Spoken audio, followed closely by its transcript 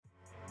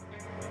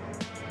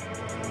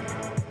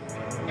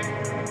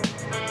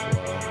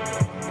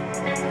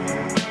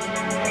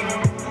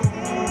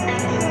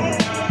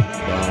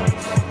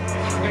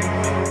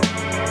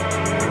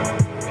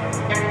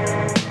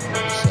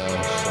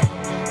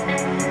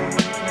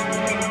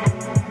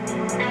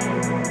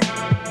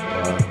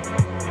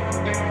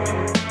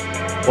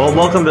Well,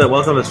 welcome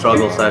to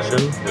Struggle Session.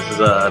 This is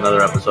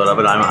another episode of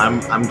it.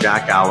 I'm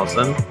Jack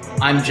Allison.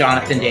 I'm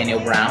Jonathan Daniel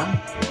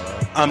Brown.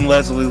 I'm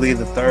Leslie Lee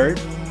III.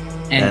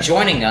 And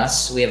joining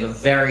us, we have a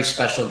very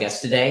special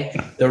guest today,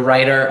 the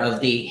writer of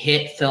the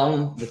hit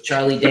film with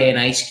Charlie Day and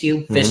Ice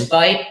Cube, Fist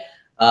Fight,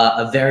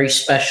 a very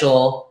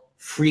special,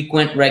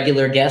 frequent,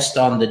 regular guest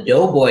on the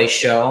Doughboy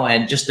Show,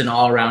 and just an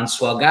all-around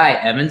swell guy,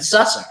 Evan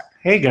Susser.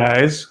 Hey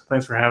guys,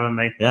 thanks for having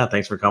me. Yeah,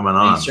 thanks for coming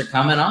on. Thanks for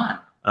coming on.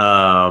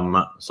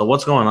 So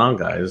what's going on,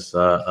 guys?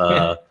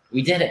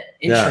 We did it.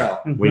 Intro.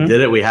 Yeah, we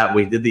did it.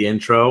 We did the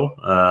intro.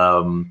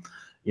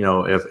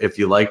 If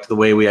you liked the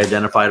way we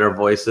identified our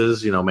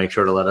voices, make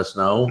sure to let us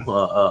know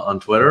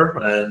on Twitter.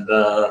 And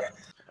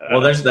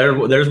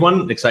there's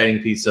one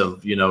exciting piece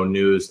of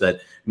news that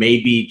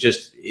maybe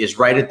just is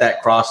right at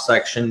that cross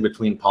section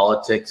between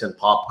politics and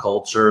pop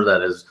culture.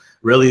 That is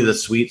really the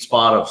sweet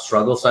spot of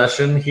Struggle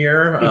Session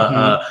here.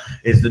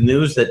 Is the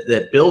news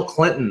that Bill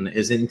Clinton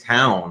is in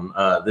town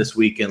this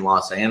week in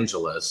Los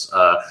Angeles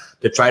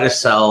to try to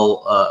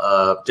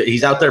sell.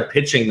 He's out there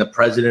pitching The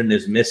President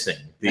Is Missing.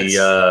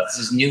 It's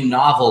his new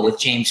novel with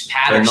James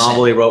Patterson. The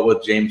novel he wrote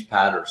with James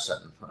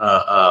Patterson.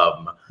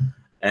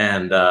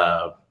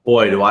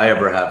 Boy, do I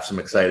ever have some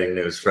exciting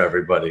news for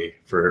everybody,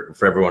 for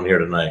everyone here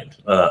tonight.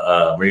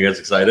 Are you guys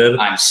excited?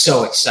 I'm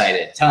so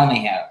excited. Tell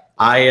me how.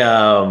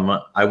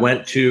 I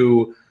went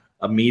to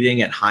a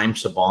meeting at Haim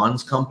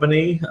Saban's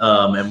company,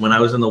 and when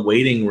I was in the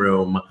waiting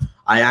room,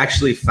 I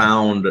actually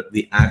found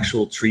the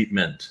actual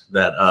treatment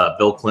that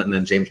Bill Clinton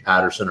and James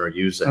Patterson are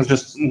using. It was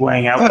just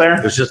laying out there?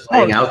 It was just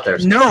laying out there.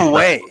 No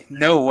way. Yeah,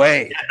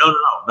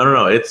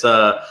 no. It's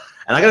and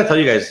I got to tell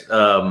you guys,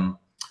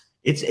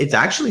 it's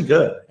actually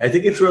good. I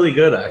think it's really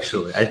good,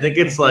 actually. I think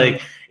it's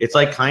like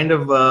kind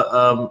of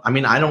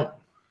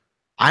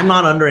I'm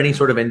not under any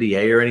sort of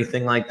NDA or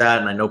anything like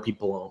that, and I know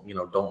people,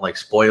 don't like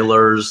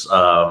spoilers.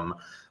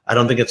 I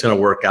don't think it's going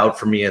to work out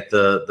for me at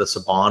the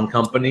Saban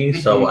company.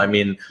 So,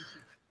 do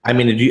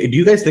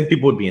you guys think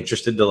people would be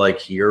interested to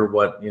hear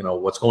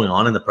what's going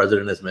on in The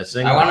President Is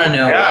Missing? I want to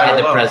know why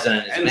The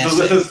President Is Missing. So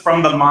this is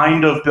from the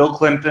mind of Bill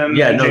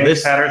Clinton and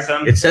James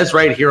Patterson? It says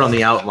right here on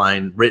the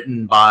outline,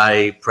 written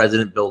by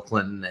President Bill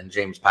Clinton and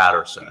James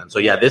Patterson. And so,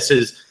 this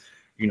is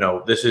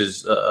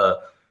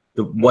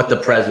what the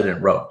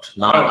president wrote.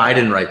 I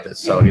didn't write this.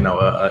 So,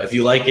 if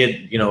you like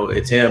it,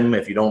 it's him.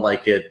 If you don't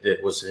like it,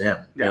 it was him,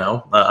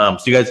 So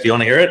you guys, do you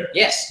want to hear it?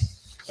 Yes.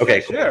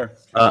 Okay, cool. Sure.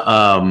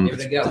 Give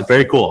it a go.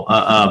 Very cool.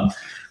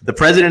 The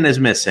President Is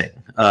Missing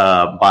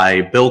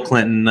by Bill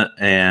Clinton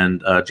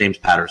and James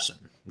Patterson.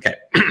 Okay.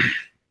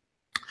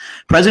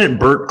 President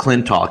Burt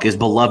Clintock is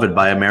beloved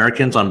by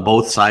Americans on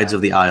both sides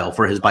of the aisle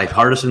for his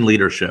bipartisan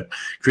leadership,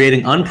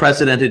 creating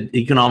unprecedented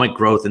economic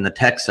growth in the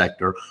tech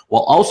sector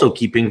while also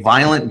keeping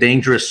violent,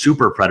 dangerous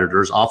super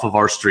predators off of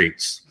our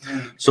streets.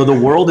 So the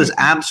world is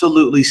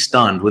absolutely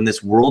stunned when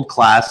this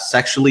world-class,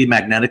 sexually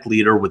magnetic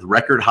leader with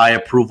record-high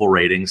approval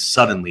ratings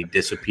suddenly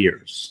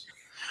disappears.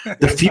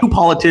 The few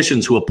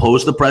politicians who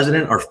oppose the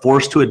president are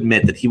forced to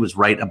admit that he was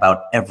right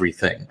about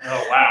everything.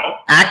 Oh, wow.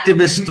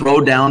 Activists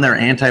throw down their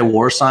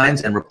anti-war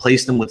signs and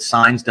replace them with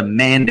signs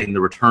demanding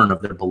the return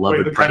of their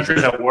beloved the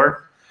president. country's at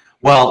war?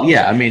 Well,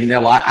 yeah,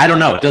 I don't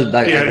know. It doesn't.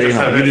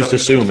 You just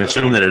assume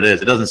that it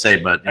is. It doesn't say,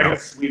 but I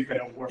guess we've been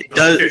at war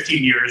for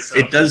 15 years. So.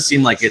 It does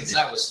seem like Since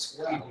I was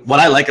 12. What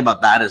I like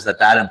about that is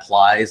that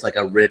implies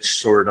a rich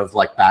sort of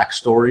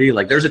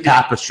backstory. There's a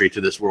tapestry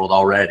to this world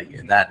already,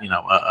 and that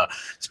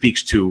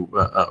speaks to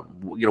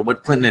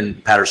what Clinton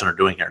and Patterson are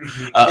doing here.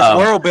 It's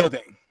world building.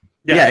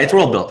 Yeah, it's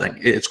world building.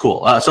 It's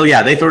cool.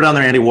 They throw down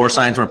their anti-war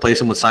signs and replace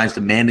them with signs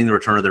demanding the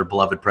return of their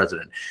beloved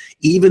president.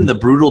 Even the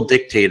brutal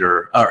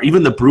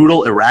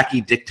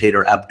Iraqi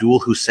dictator Abdul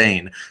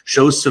Hussein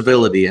shows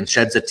civility and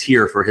sheds a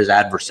tear for his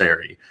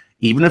adversary.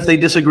 Even if they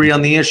disagree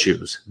on the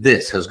issues,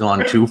 this has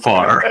gone too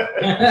far.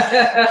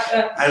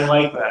 I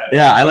like that.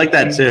 Yeah, I like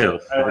that too.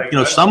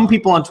 That. Some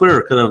people on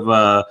Twitter could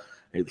have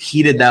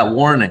heeded that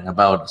warning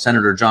about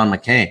Senator John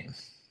McCain.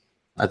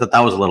 I thought that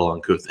was a little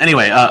uncouth.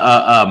 Anyway,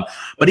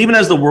 but even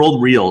as the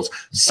world reels,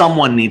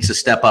 someone needs to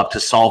step up to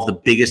solve the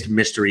biggest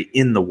mystery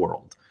in the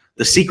world.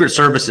 The Secret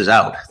Service is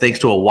out, thanks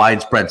to a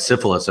widespread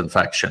syphilis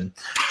infection.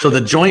 So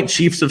the Joint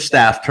Chiefs of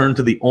Staff turned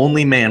to the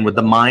only man with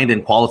the mind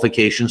and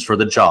qualifications for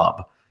the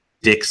job,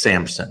 Dick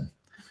Sampson.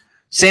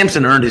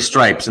 Sampson earned his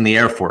stripes in the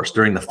Air Force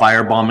during the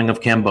firebombing of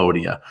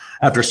Cambodia.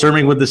 After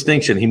serving with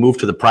distinction, he moved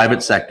to the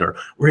private sector,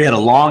 where he had a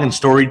long and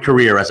storied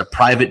career as a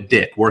private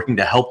dick working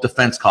to help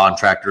defense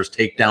contractors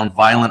take down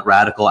violent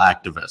radical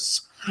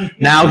activists.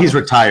 Now he's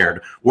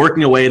retired,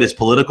 working away at his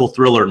political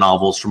thriller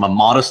novels from a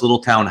modest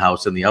little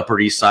townhouse in the Upper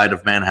East Side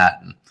of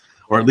Manhattan.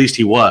 Or at least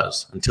he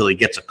was, until he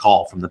gets a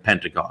call from the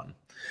Pentagon.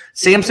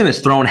 Sampson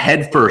is thrown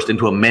headfirst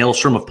into a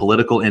maelstrom of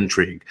political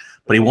intrigue,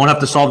 but he won't have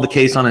to solve the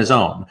case on his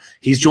own.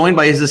 He's joined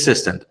by his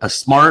assistant, a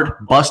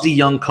smart, busty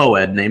young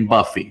co-ed named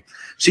Buffy.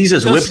 She's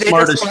as whip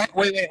smart as.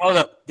 Wait, hold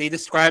up. They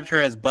described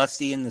her as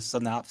busty in the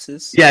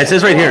synopsis. Yeah, it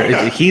says right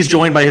here. He's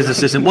joined by his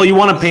assistant. Well, you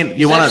want to paint.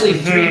 You want to.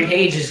 Actually, 3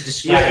 pages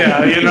described.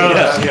 Yeah, you know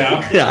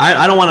that. Yeah,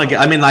 I don't want to.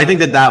 I mean, I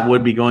think that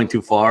would be going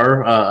too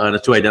far.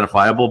 It's too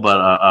identifiable,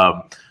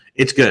 but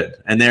it's good,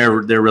 and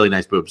they're really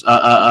nice boobs.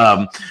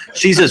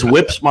 She's as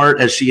whip smart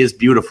as she is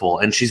beautiful,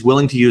 and she's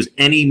willing to use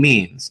any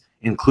means,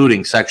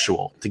 including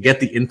sexual, to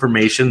get the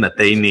information that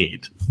they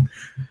need.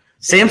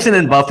 Samson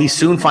and Buffy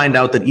soon find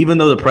out that even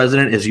though the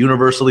president is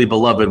universally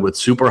beloved with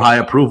super high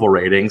approval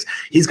ratings,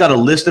 he's got a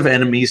list of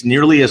enemies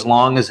nearly as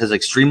long as his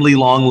extremely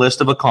long list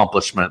of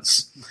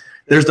accomplishments.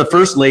 There's the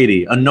First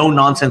Lady, a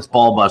no-nonsense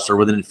ballbuster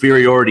with an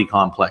inferiority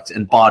complex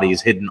and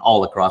bodies hidden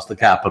all across the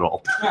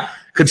Capitol.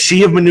 Could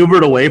she have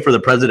maneuvered away for the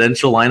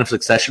presidential line of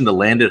succession to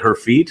land at her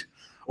feet?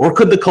 Or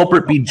could the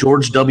culprit be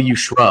George W.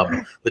 Shrub,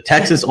 the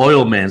Texas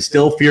oil man,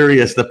 still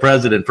furious at the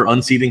president for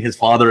unseating his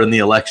father in the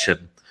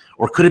election?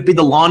 Or could it be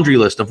the laundry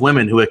list of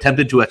women who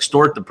attempted to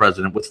extort the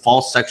president with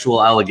false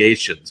sexual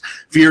allegations,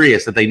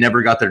 furious that they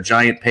never got their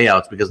giant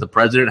payouts because the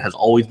president has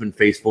always been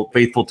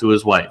faithful to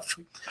his wife?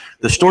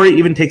 The story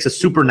even takes a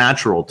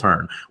supernatural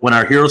turn when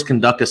our heroes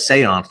conduct a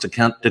seance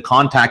to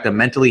contact a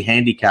mentally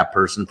handicapped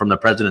person from the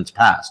president's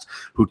past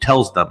who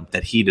tells them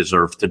that he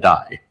deserves to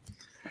die.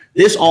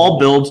 This all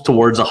builds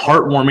towards a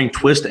heartwarming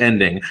twist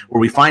ending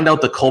where we find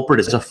out the culprit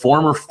is a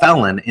former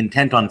felon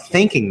intent on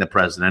thanking the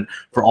president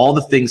for all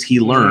the things he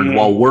learned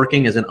while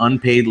working as an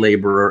unpaid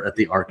laborer at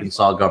the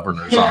Arkansas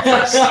governor's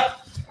office.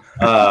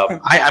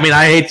 I mean,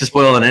 I hate to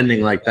spoil an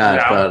ending like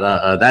that,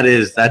 but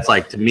that's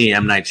like, to me,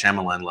 M. Night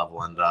Shyamalan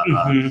level, and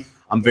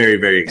I'm very,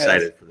 very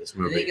excited for this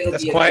movie.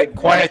 That's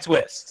quite a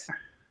twist.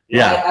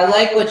 Yeah, I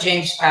like what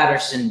James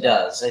Patterson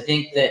does. I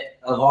think that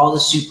of all the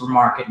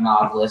supermarket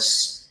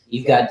novelists,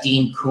 you've got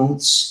Dean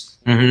Koontz.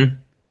 Mm-hmm.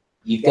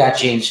 You've got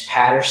James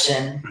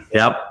Patterson.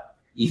 Yep.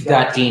 You've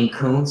got Dean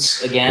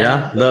Koontz again.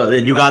 Yeah.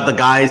 You got the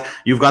guys.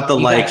 You've got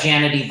got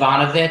Janet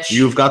Ivanovich.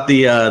 You've got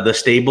the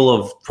stable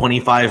of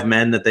 25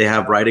 men that they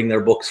have writing their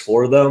books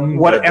for them.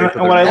 That's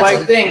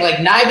the thing.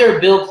 Like,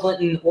 neither Bill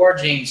Clinton or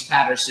James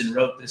Patterson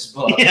wrote this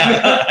book.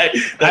 Yeah.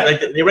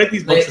 They write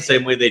these books the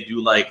same way they do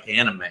like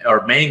anime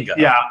or manga.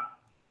 Yeah.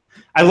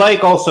 I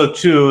like also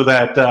too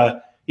that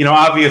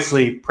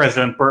obviously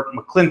President Burt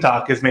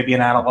McClintock is maybe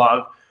an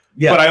analog.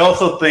 Yeah. But I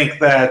also think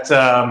that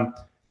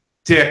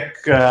Dick,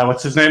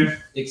 what's his name?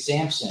 Dick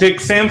Sampson. Dick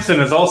Sampson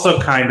is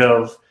also kind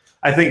of,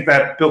 I think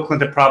that Bill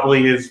Clinton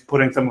probably is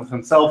putting some of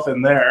himself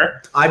in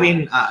there. I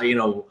mean, I'm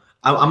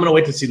going to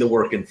wait to see the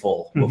work in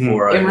full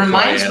before It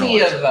reminds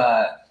me of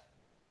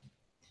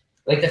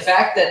like the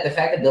fact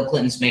that Bill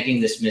Clinton's making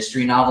this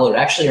mystery novel. It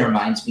actually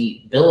reminds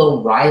me, Bill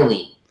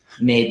O'Reilly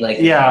made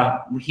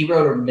he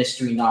wrote a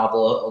mystery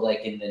novel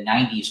like in the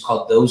 90s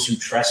called Those Who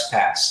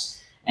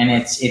Trespass, and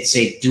it's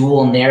a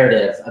dual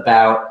narrative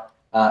about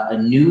a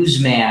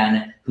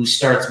newsman who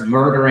starts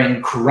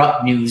murdering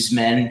corrupt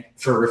newsmen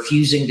for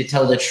refusing to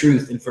tell the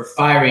truth and for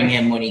firing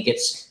him when he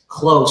gets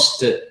close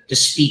to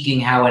speaking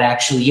how it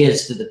actually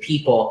is to the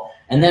people.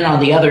 And then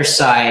on the other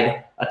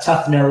side, a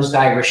tough-nosed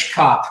Irish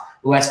cop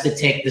who has to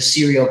take the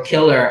serial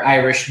killer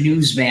Irish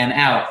newsman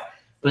out.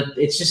 But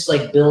it's just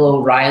like Bill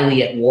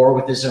O'Reilly at war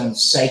with his own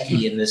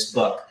psyche in this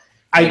book.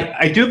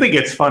 I do think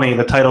it's funny,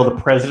 the title,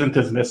 The President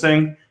is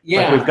Missing.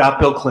 Yeah. Like, we've got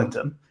Bill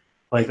Clinton.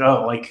 Like,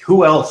 oh, like,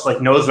 who else,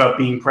 like, knows about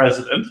being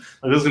president?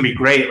 Like, this is going to be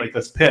great, like,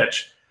 this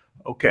pitch.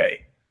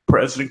 Okay,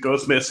 president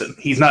goes missing.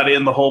 He's not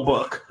in the whole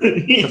book.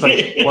 It's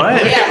like,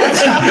 what? Yeah,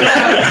 let's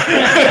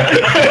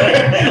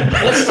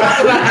talk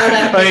about how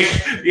that... Like,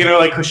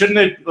 shouldn't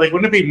it, like,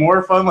 wouldn't it be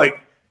more fun, like,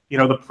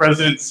 the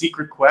president's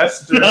secret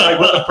quest? Like,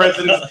 what the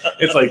president,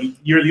 it's like,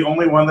 you're the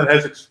only one that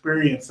has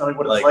experience knowing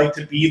what it's like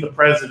to be the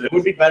president. It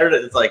would be better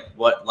that it's like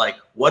what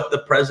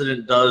the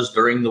president does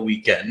during the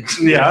weekend.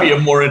 Yeah. It'd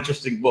be a more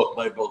interesting book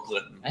by Bill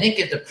Clinton. I think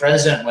if the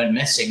president went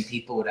missing,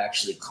 people would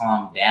actually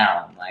calm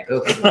down. Like,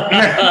 okay,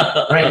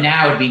 right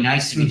now it'd be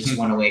nice if he just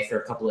went away for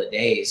a couple of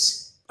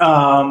days.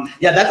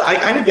 I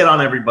kind of get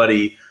on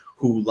everybody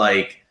who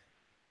like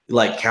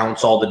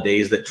counts all the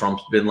days that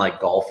Trump's been like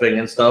golfing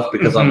and stuff,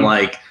 because I'm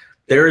like,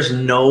 there is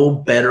no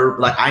better.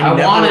 Like, I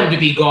want him to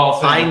be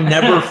golfing. I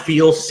never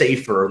feel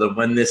safer than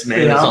when this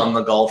man is on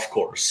the golf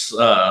course.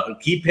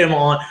 Keep him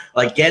on.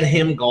 Like, get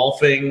him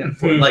golfing.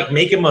 Like,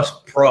 make him a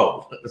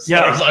pro. As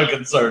far as I'm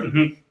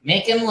concerned.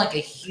 Make him like a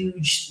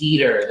huge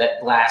theater that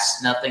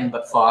blasts nothing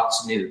but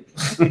Fox News.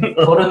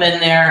 Put him in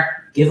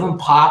there. Give him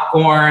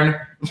popcorn.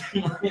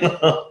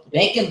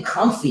 Make him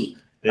comfy.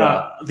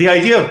 Yeah. The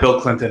idea of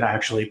Bill Clinton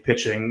actually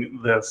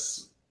pitching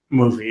this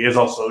movie is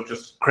also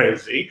just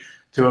crazy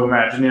to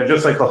imagine.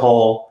 Just like the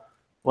whole,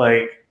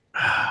 like,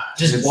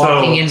 just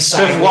walking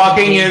inside. Just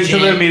walking into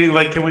the meeting,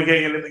 like, can we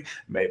get you anything?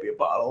 Maybe a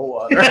bottle of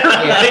water.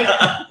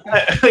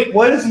 Like,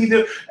 what does he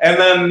do? And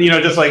then,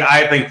 just like,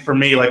 I think for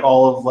me, like,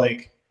 all of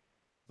like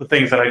the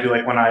things that I do,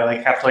 like when I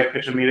like have to like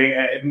pitch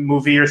a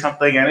movie or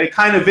something, and it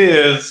kind of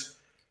is,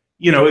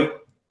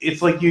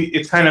 it's like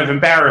it's kind of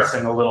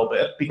embarrassing a little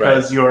bit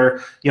because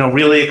you're,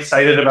 really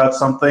excited about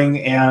something,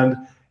 and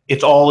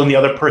it's all in the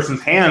other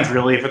person's hands,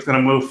 really, if it's going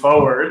to move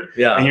forward.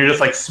 Yeah. And you're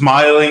just like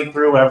smiling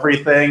through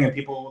everything, and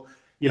people,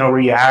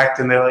 react,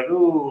 and they're like,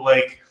 ooh,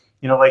 like,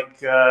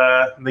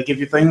 they give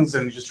you things,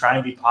 and you just try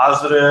and be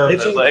positive.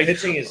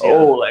 Pitching is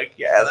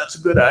That's a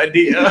good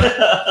idea.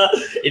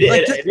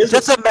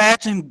 Just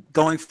imagine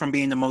going from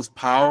being the most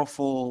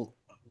powerful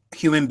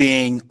human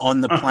being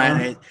on the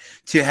planet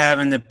to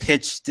having to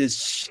pitch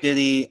this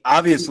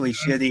obviously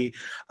shitty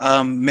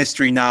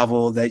mystery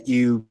novel that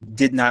you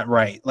did not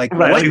write. Like,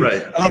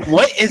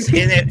 what is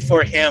in it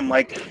for him?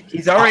 Like,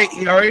 he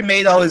already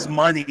made all his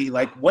money.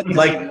 Like, what?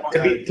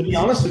 To be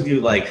honest with you,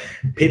 like,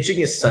 pitching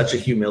is such a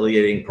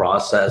humiliating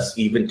process,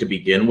 even to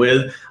begin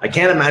with. I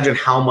can't imagine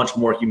how much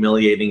more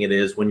humiliating it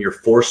is when you're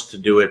forced to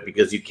do it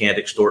because you can't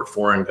extort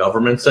foreign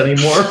governments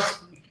anymore.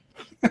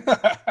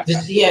 Do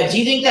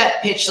you think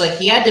that pitch, like,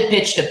 he had to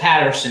pitch to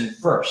Patterson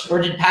first,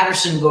 or did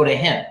Patterson go to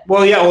him?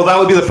 Well, that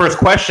would be the first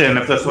question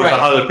if this was a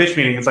Hollywood pitch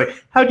meeting. It's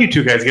like, how'd you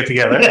two guys get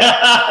together?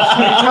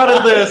 How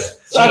did this?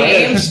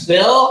 James,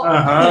 Bill,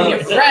 your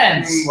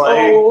friends.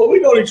 We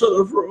known each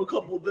other for a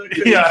couple of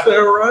decades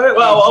there, right?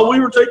 Well,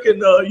 we were taking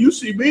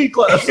UCB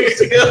classes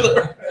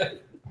together.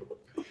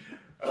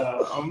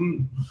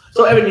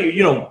 So, Evan,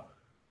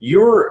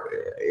 you're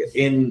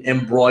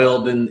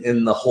embroiled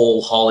in the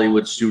whole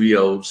Hollywood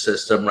studio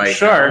system, right?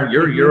 Sure. Now.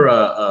 You're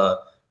a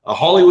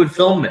Hollywood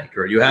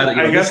filmmaker. You had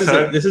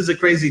this is a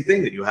crazy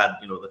thing that you had.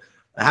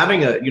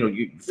 Having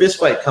a Fist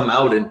Fight come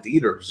out in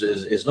theaters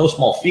is no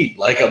small feat.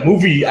 Like, a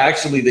movie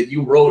actually that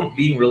you wrote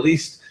being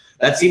released,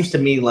 that seems to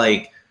me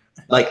like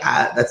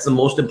that's the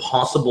most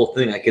impossible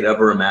thing I could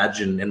ever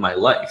imagine in my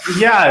life.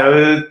 Yeah,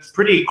 it's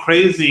pretty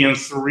crazy and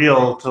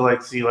surreal to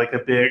like see like a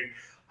big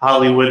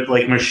Hollywood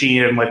like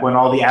machine, and like when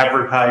all the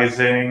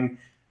advertising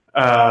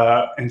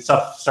and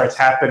stuff starts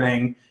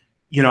happening.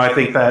 I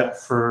think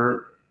that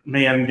for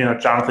me, and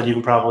Jonathan, you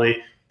can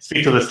probably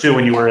speak to this too,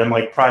 when you were in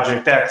like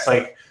Project X,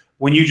 like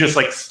when you just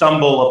like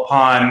stumble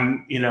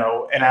upon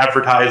an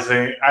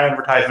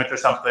advertisement or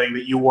something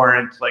that you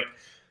weren't like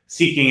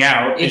seeking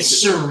out,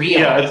 it's surreal.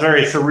 Yeah, it's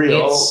very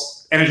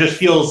surreal. And it just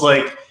feels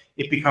like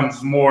it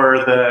becomes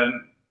more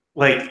than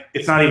like,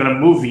 it's not even a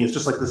movie, it's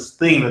just like this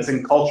thing that's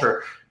in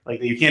culture, like,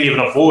 that you can't even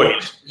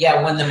avoid.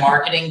 Yeah, when the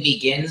marketing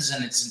begins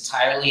and it's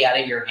entirely out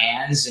of your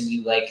hands, and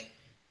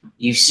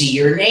you see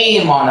your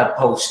name on a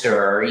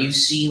poster, or you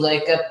see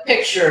like a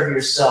picture of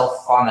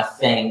yourself on a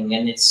thing,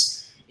 and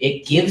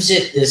it gives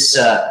it this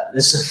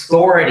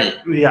authority.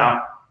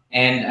 Yeah.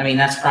 And I mean,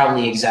 that's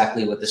probably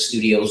exactly what the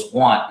studios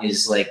want,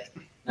 is like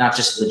not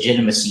just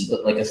legitimacy,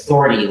 but like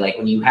authority. Like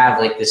when you have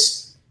like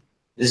this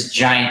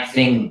giant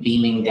thing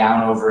beaming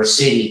down over a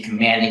city,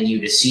 commanding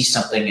you to see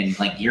something, and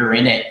like you're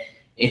in it.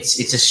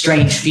 It's a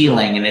strange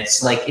feeling, and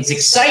it's like, it's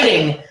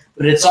exciting,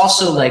 but it's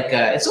also like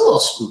it's a little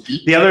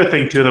spooky. The other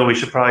thing too that we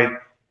should probably,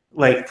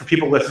 like, for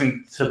people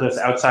listening to this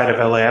outside of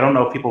LA, I don't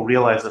know if people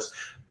realize this,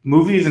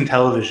 movies and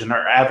television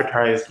are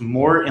advertised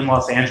more in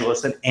Los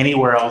Angeles than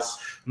anywhere else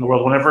in the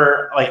world.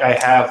 Whenever like I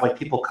have like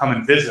people come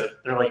and visit,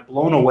 they're like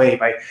blown away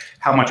by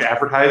how much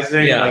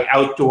advertising, like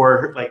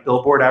outdoor like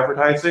billboard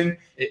advertising.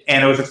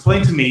 And it was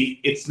explained to me,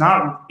 it's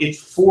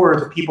for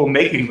the people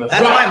making this.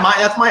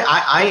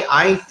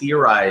 I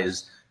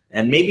theorize,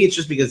 and maybe it's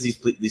just because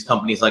these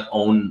companies like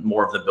own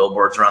more of the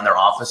billboards around their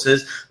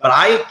offices, but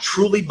I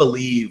truly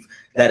believe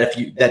that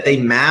that they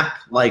map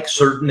like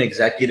certain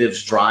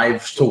executives'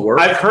 drives to work.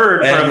 I've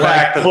heard for a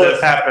fact that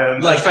this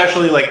happens, like,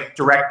 especially like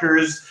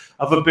directors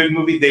of a big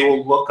movie, they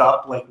will look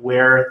up like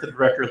where the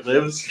director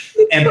lives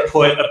and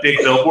put a big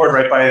billboard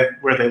right by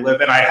where they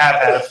live. And I have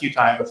had a few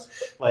times,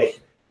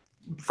 like,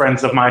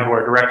 friends of mine who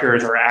are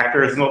directors or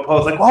actors, and they'll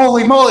post like,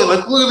 holy moly,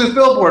 look at this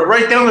billboard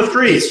right down the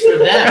street. It's for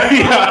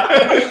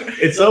them.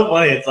 It's so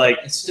funny. It's like,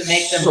 it's to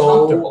make them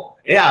comfortable.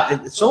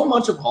 Yeah, so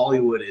much of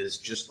Hollywood is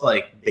just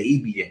like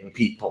babying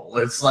people.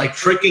 It's like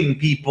tricking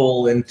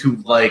people into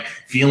like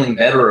feeling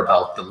better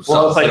about themselves.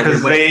 Well, it's like,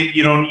 because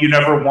you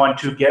never want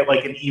to get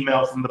like an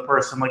email from the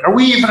person like, are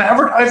we even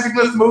advertising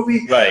this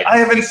movie? Right. I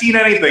haven't seen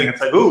anything.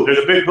 It's like, ooh, there's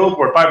a big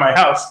billboard by my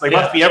house. They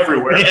must be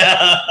everywhere.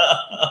 Yeah.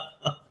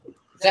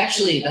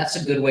 That's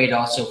a good way to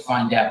also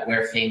find out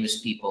where famous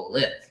people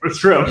live. It's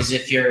true. Is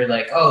if you're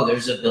like, oh,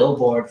 there's a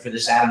billboard for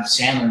this Adam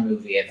Sandler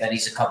movie. I bet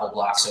he's a couple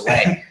blocks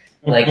away.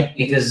 Like,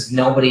 because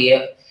nobody.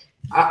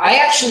 I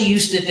actually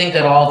used to think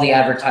that all the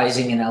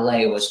advertising in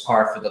LA was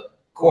par for the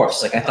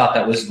course. Like, I thought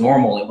that was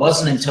normal. It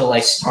wasn't until I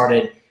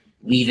started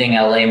leaving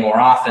LA more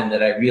often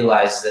that I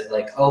realized that,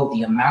 like, oh,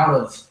 the amount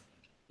of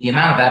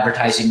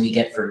advertising we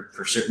get for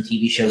certain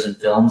TV shows and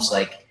films,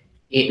 like,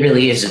 it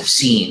really is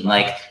obscene.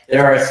 Like,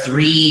 there are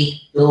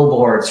 3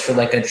 billboards for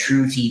like a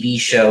true TV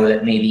show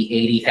that maybe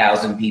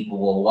 80,000 people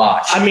will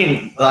watch. I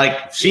mean,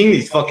 like, seeing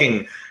these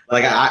fucking,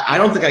 like, I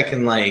don't think I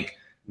can like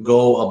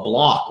go a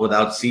block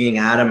without seeing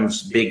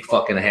Adam's big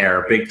fucking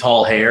hair, big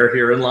tall hair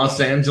here in Los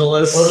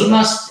Angeles. Well, he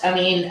must. I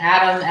mean,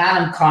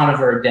 Adam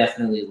Conover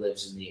definitely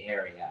lives in the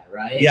area,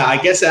 right? Yeah, I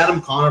guess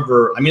Adam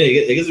Conover. I mean,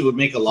 I guess it would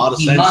make a lot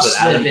of sense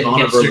that Adam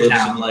Conover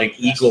lives in like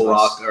Eagle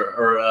Rock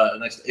or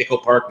next to Echo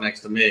Park next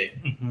to me.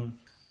 Mm-hmm.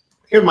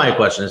 Here's my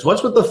question: Is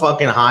what's with the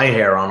fucking high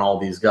hair on all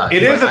these guys?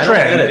 It is a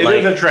trend. It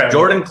is a trend.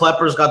 Jordan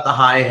Klepper's got the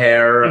high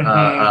hair.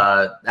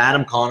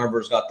 Adam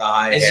Conover's got the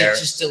high hair. Is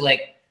it just to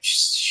like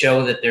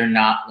show that they're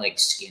not like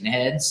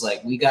skinheads?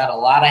 Like we got a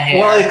lot of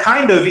hair. Well, it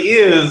kind of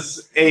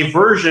is a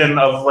version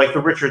of like the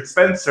Richard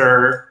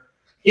Spencer.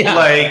 Yeah.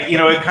 Like, you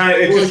know,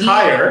 it's just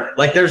higher.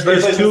 Like there's like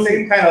two the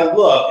same kind of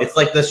look. It's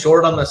like the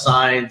short on the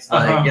sides.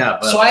 Like, yeah.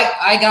 But. So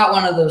I got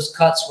one of those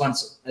cuts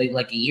once,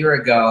 like a year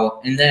ago,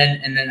 and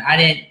then I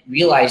didn't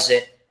realize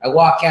it. I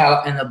walk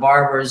out and the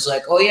barber's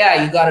like, "Oh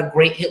yeah, you got a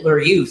great Hitler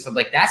Youth." I'm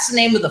like, "That's the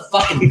name of the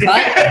fucking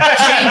cut.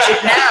 Change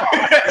it now."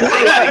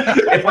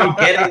 If I'm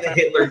getting the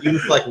Hitler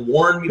Youth, like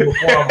warn me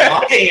before I'm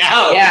walking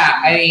out. Yeah,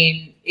 I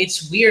mean,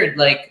 it's weird.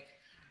 Like,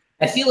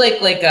 I feel like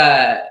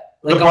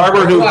the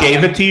barber who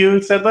gave it to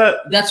you said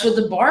that? That's what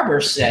the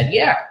barber said,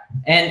 yeah.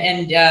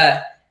 And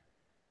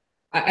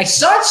I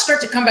saw it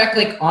start to come back,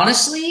 like,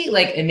 honestly,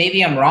 like, and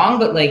maybe I'm wrong,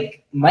 but,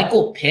 like,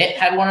 Michael Pitt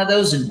had one of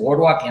those in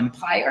Boardwalk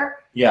Empire.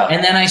 Yeah.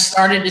 And then I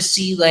started to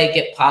see, like,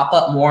 it pop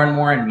up more and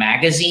more in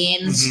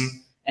magazines. Mm-hmm.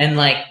 And,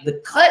 like,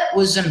 the cut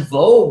was in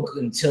vogue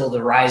until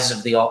the rise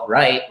of the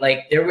alt-right.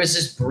 Like, there was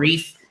this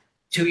brief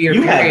 2-year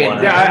period. Had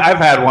one, yeah, I've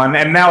had one.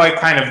 And now I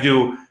kind of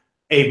do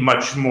a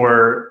much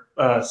more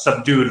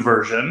subdued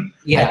version.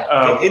 Yeah.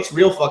 It's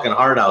real fucking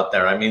hard out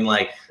there. I mean,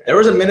 like, there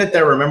was a minute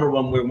there, remember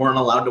when we weren't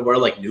allowed to wear,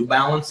 like, New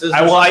Balances?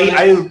 I'm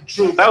wearing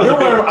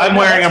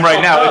them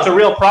right now. It's a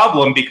real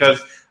problem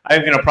because I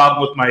have, a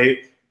problem with my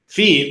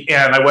feet.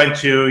 And I went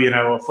to,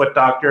 a foot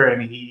doctor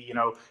and he,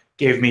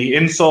 gave me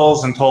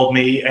insoles and told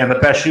me, and the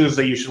best shoes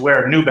that you should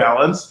wear are New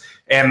Balance.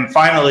 And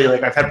finally,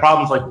 like, I've had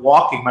problems, like,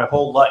 walking my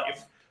whole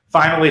life.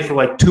 Finally, for,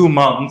 like, 2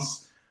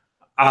 months,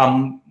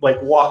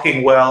 like,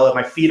 walking well and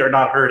my feet are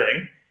not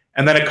hurting.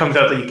 And then it comes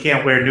out that you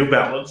can't wear New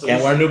Balances.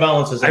 Can't wear New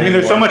Balances anymore. I mean,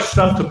 there's so much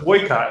stuff to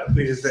boycott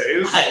these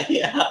days.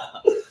 Yeah.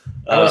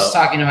 I was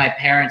talking to my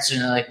parents,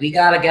 and they're like, "We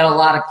got to get a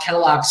lot of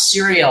Kellogg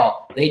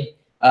cereal. They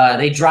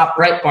drop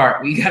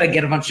Breitbart. We got to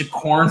get a bunch of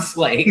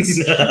cornflakes."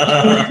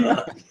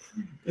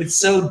 It's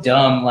so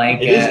dumb.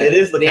 Like, it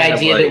is the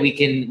idea that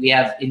we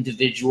have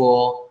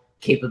individual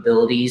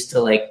capabilities to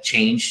like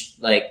change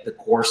like the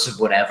course of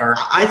whatever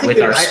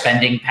with our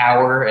spending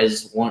power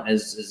as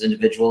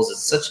individuals is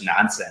such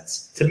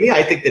nonsense. To me,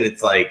 I think that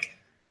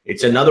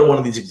it's another one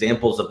of these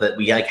examples of that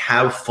we like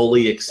have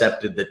fully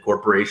accepted that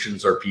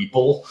corporations are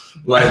people.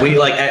 Like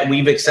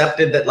we've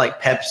accepted that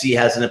like Pepsi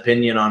has an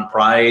opinion on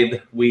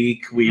Pride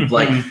Week. We've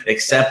like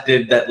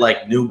accepted that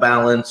like New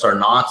Balance are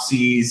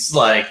Nazis.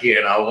 Like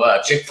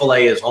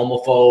Chick-fil-A is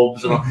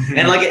homophobes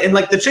and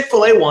like the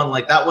Chick-fil-A one,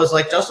 like that was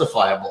like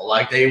justifiable.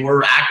 Like they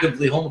were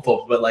actively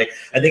homophobes, but like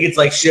I think it's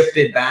like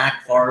shifted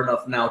back far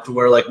enough now to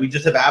where like we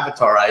just have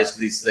avatarized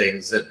these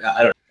things that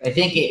I don't. I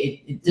think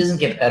it doesn't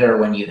get better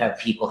when you have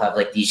people have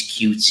like these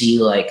cutesy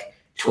like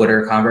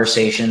Twitter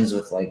conversations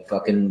with like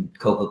fucking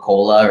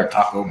Coca-Cola or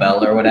Taco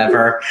Bell or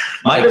whatever.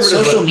 Like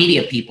social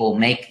media people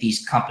make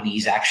these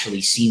companies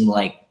actually seem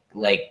like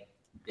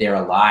they're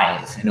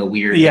alive in a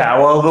weird. Yeah,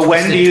 well, the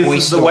Wendy's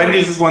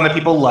is one that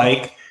people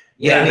like.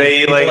 Yeah,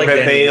 they like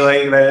that. They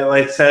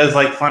like says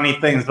like funny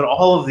things, but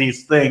all of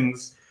these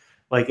things,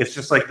 like it's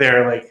just like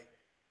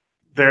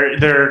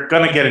they're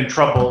gonna get in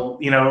trouble,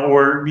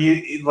 or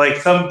like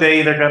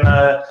someday they're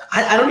gonna.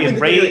 I don't even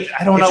enrage.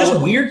 I don't know. It's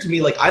just weird to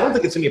me. Like I don't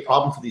think it's gonna be a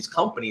problem for these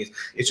companies.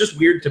 It's just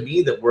weird to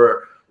me that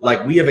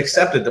we have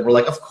accepted that we're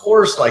like, of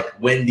course, like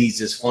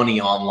Wendy's is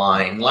funny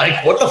online.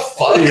 Like what the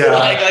fuck? Yeah.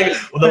 Like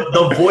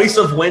the voice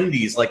of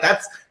Wendy's. Like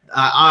that's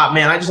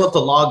man. I just love to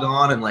log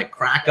on and like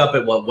crack up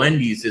at what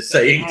Wendy's is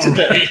saying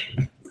today.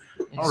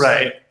 All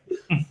right.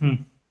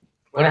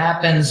 What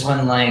happens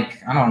when,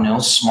 like, I don't know,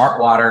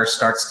 Smart Water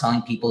starts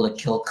telling people to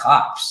kill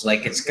cops?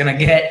 Like, it's going to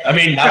get... I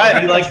mean, that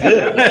would be like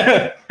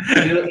this.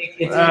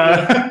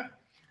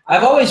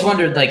 I've always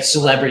wondered, like,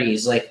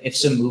 celebrities, like, if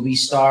some movie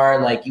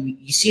star, like,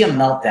 you see them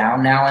melt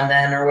down now and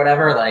then or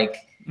whatever, like,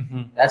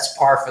 that's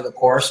par for the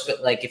course.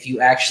 But, like, if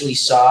you actually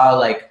saw,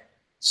 like,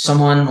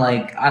 someone,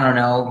 like, I don't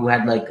know, who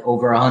had, like,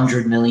 over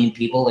 100 million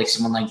people, like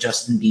someone like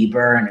Justin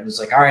Bieber, and it was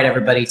like, all right,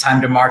 everybody,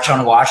 time to march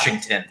on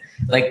Washington.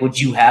 Like, would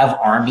you have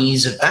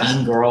armies of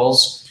teen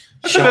girls?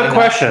 That's a good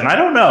question. I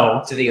don't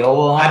know. To the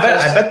Oval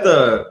Office? I bet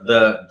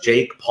the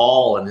Jake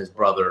Paul and his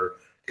brother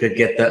could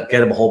get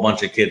him a whole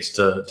bunch of kids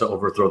to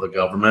overthrow the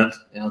government.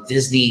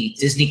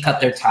 Disney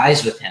cut their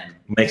ties with him.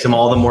 Makes him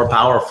all the more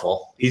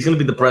powerful. He's going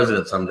to be the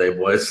president someday,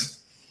 boys.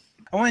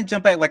 I want to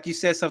jump back. Like you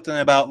said something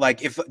about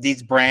like if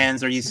these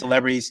brands or these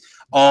celebrities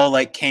all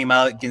like came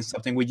out against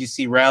something, would you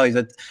see rallies?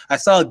 I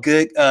saw a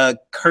good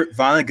Kurt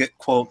Vonnegut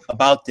quote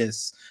about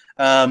this.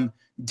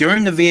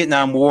 During the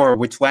Vietnam War,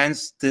 which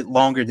lasted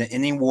longer than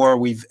any war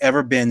we've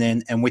ever been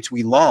in and which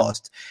we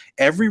lost,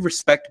 every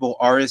respectable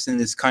artist in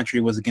this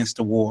country was against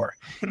the war.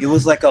 It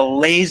was like a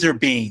laser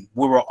beam.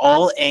 We were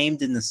all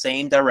aimed in the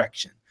same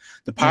direction.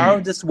 The power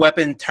of this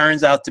weapon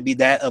turns out to be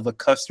that of a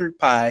custard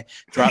pie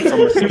dropped from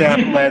a step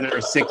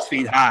ladder 6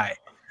 feet high.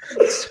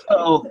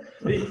 So,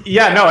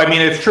 yeah, no, I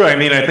mean, it's true. I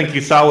mean, I think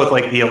you saw with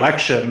like the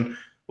election,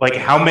 like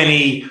how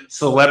many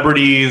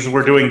celebrities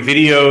were doing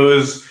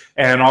videos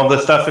and all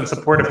this stuff in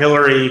support of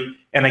Hillary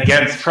and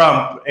against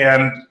Trump,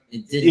 and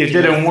it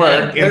didn't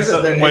work. In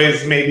some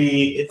ways,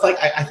 maybe it's like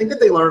I think that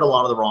they learned a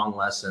lot of the wrong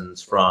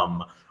lessons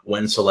from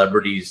when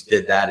celebrities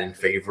did that in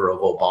favor of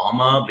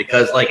Obama,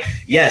 because like,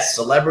 yes,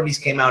 celebrities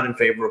came out in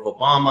favor of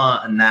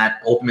Obama and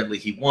that ultimately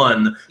he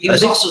won. He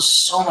was also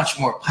so much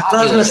more popular. That's what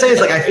I was going to say. Is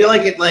like, I feel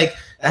like that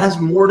has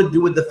more to do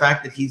with the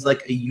fact that he's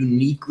like a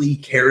uniquely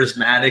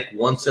charismatic,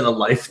 once in a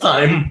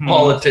lifetime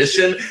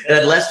politician. It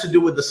had less to do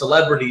with the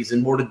celebrities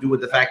and more to do with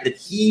the fact that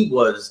he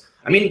was,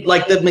 I mean,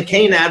 like the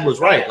McCain ad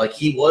was right. Like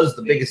he was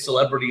the biggest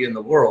celebrity in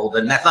the world,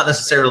 and that's not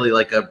necessarily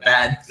like a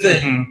bad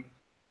thing.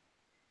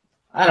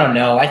 I don't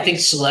know. I think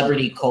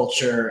celebrity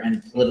culture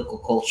and political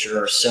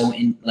culture are so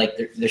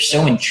they're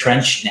so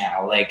entrenched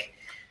now. Like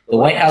the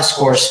White House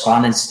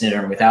Correspondents'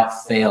 Dinner,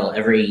 without fail,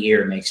 every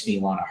year makes me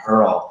want to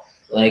hurl.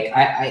 Like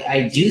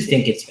I do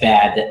think it's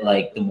bad that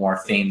like the more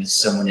famous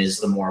someone is,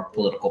 the more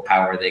political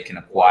power they can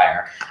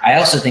acquire. I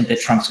also think that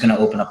Trump's going to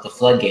open up the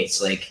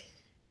floodgates. Like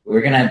we're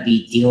going to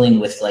be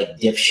dealing with like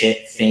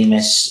dipshit,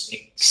 famous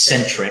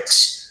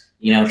eccentrics,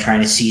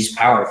 trying to seize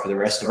power for the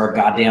rest of our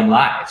goddamn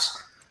lives.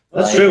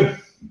 That's true.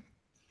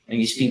 And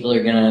these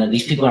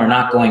people are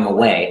not going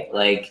away.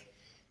 Like,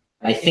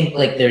 I think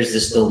like there's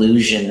this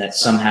delusion that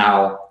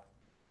somehow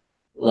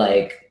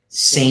like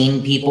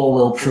sane people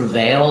will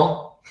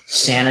prevail,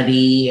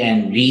 sanity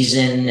and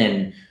reason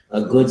and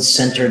a good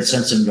centered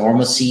sense of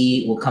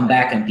normalcy will come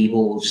back, and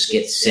people will just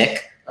get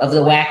sick of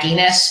the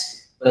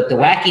wackiness. But the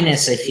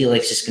wackiness, I feel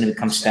like, is just going to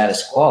become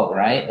status quo,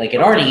 right? Like it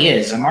already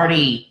is. I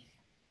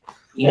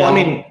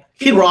mean,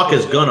 Kid Rock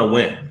is gonna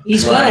win.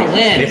 He's gonna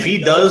win. If he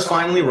does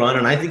finally run,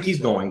 and I think he's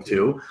going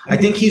to, I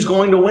think he's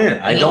going to win.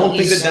 I don't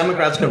think the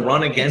Democrats can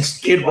run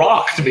against Kid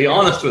Rock, to be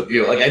honest with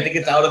you. Like, I think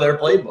it's out of their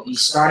playbook. He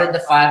started the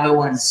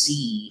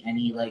 501c, and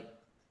he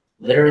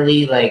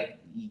literally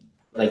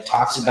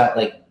talks about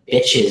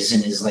bitches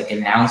in his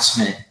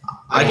announcement.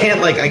 I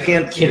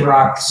can't Kid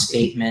Rock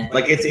statement.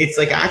 It's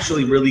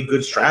actually really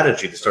good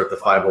strategy to start the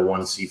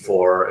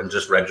 501c4 and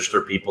just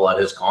register people at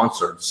his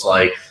concerts.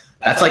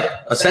 That's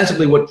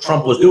ostensibly what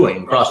Trump was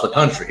doing across the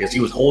country, is he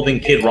was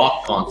holding Kid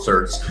Rock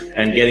concerts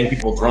and getting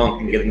people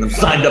drunk and getting them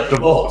signed up to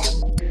vote.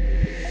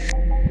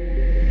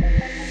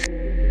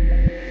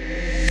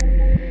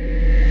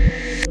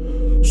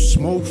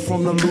 Smoke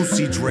from the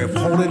Lucy drip,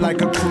 hold it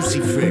like a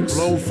crucifix.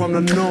 Blow from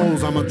the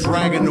nose, I'm a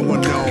dragon to a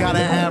nose. Got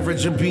an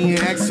average of being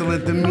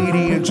excellent, the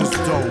median just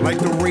don't. Like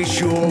the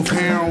ratio of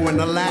heroin,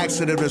 the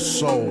laxative of the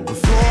soul.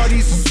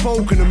 Authorities are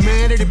spoken, the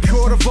man of the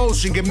pure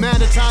devotion. Get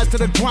magnetized to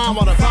the ground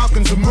while the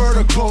falcons of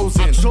murder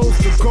closing. I chose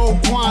to go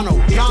guano,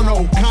 y'all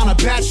know, kinda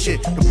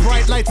batshit. The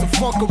bright lights of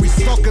fuckery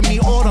stuck in me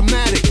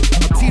automatic.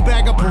 A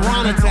teabag of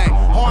piranha tank,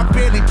 heart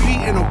barely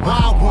beating, a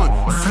wild one.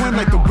 Swim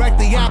like the wreck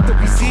the after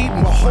he's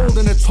eating. We're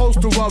holding a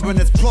toaster oven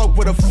that's plugged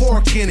with a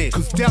fork in it.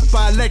 Cause death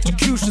by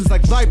electrocution's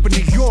like life in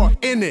New York,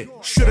 in it.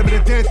 Should've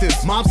been a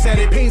dentist, mom said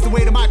it. Pains the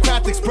way to my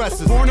craft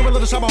expresses. Born in a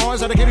little shop of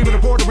horrors that I can't even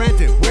afford to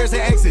rent it. Where's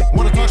the exit?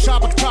 Wanna talk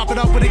shop, I can chop it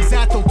up with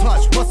X-Acto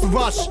touch. What's the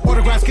rush?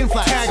 Autograph skin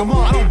flat, tag 'em up.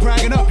 I don't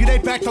bragging up, you they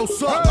back those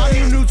suck. How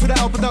you new to the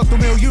help without the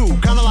milieu?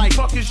 Kinda like,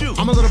 fuck is you?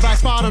 I'm a little back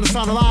spot on the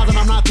sound of lies, and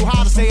I'm not too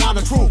high to say I'm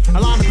the truth. I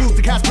line the booth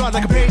to cast blood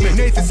like a pavement.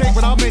 Nathan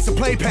sacred, I'll make some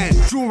playpen.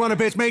 Drew run a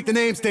bitch, make the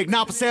name stick.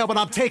 Not for sale, but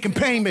I'm taking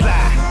payment.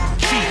 Lie,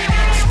 cheat,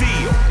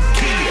 steal.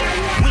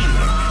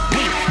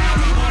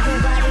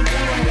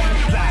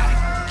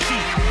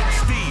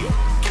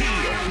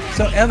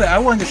 So Evan, I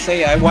wanted to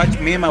say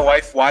me and my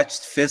wife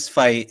watched Fist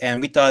Fight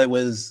and we thought it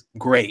was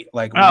great.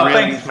 Really,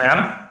 thanks,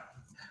 man.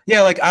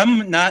 Yeah,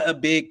 I'm not a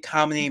big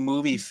comedy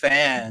movie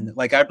fan.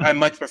 I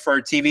much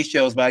prefer TV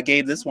shows, but I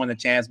gave this one a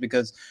chance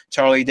because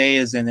Charlie Day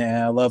is in it and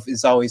I love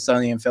It's Always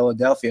Sunny in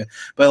Philadelphia.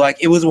 But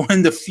it was one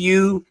of the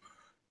few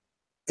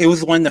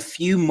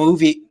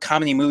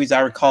comedy movies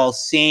I recall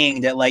seeing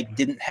that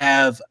didn't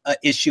have an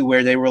issue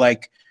where they were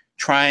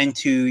trying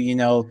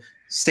to,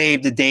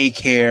 save the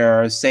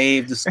daycare or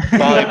save the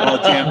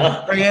volleyball gym.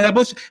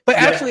 But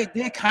actually, it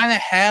did kind of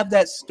have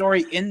that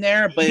story in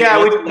there. But yeah,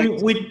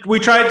 we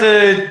tried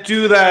to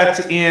do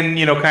that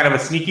in kind of a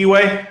sneaky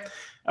way,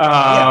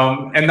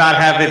 and not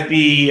have it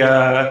be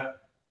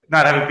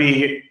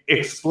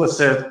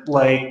explicit.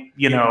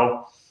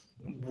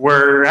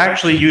 We're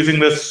actually using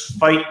this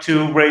fight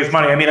to raise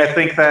money. I mean, I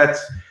think that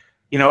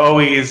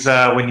always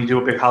when you do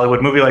a big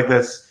Hollywood movie like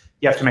this,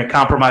 you have to make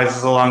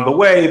compromises along the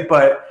way,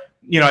 but.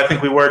 I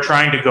think we were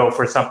trying to go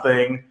for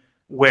something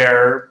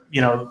where,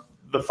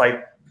 the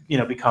fight,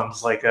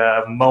 becomes like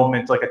a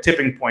moment, like a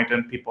tipping point,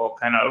 and people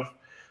kind of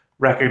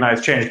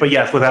recognize change. But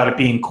yes, without it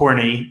being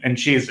corny and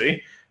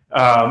cheesy.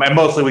 And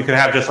mostly we could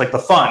have just the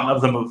fun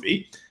of the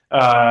movie.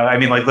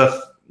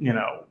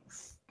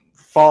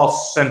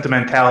 False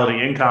sentimentality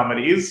in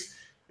comedies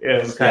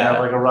is kind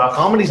of a rough.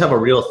 Comedies have a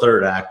real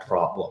third act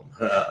problem.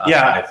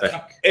 I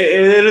think.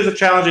 It is a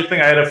challenging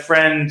thing. I had a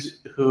friend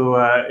who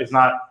is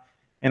not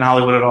in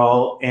Hollywood at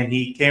all, and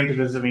he came to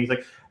visit me. He's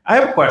like, I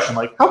have a question.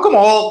 How come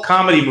all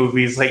comedy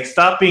movies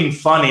stop being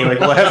funny?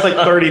 Last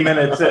 30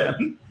 minutes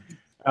in.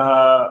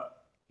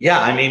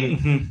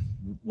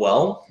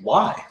 Well,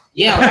 why?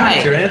 Yeah, right.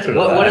 What's your answer to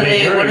What that? are I mean,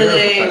 they? you're- What are you're a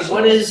they?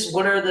 professional.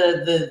 What are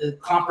the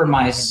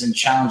compromises and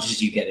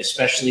challenges you get,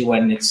 especially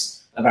when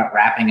it's about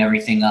wrapping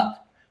everything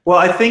up? Well,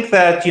 I think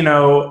that,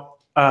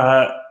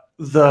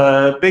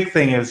 the big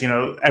thing is,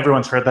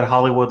 everyone's heard that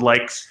Hollywood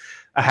likes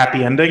a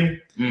happy ending,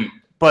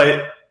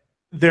 but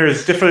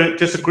there's different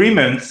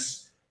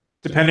disagreements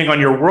depending on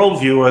your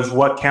worldview as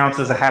what counts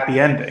as a happy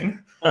ending.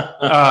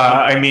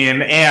 My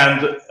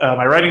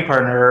writing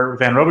partner,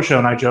 Van Robichaux,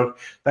 and I joke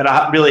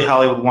that really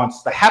Hollywood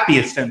wants the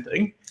happiest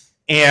ending.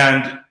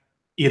 And,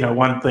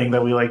 one thing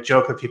that we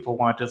joke that people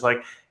want is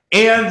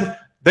and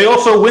they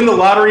also win the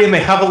lottery and they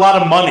have a lot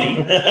of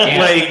money.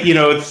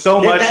 It's so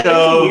much that's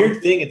of... a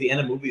weird thing at the end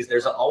of movies.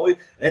 There's always,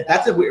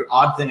 that's a weird,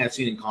 odd thing I've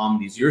seen in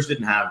comedies. Yours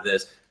didn't have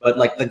this, but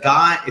the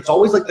guy, it's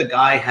always the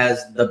guy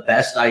has the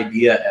best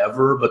idea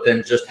ever, but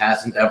then just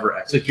hasn't ever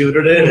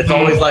executed it. It's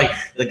always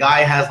the guy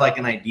has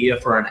an idea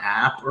for an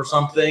app or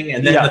something,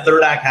 and then the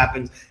third act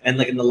happens,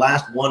 and in the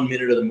last 1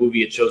 minute of the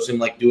movie, it shows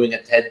him doing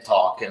a TED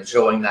talk and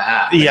showing the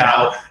app.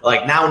 Yeah.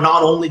 And now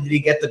not only did he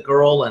get the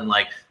girl and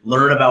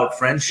learn about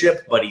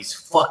friendship, but he's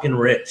fucking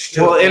rich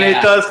too. Well, and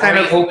it does kind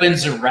of... He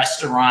opens a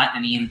restaurant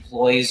and he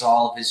employs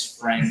all of his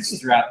friends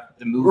throughout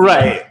the movie.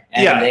 Right.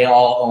 And they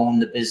all own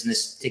the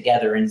business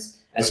together, and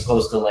as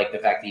opposed to the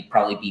fact that he'd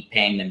probably be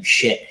paying them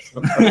shit.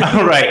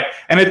 Right.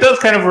 And it does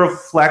kind of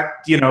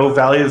reflect,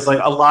 values.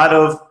 A lot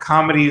of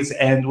comedies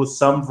end with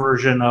some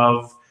version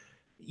of,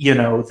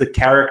 the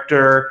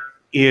character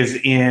is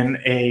in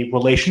a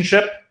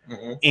relationship,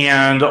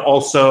 and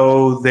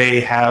also they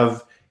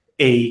have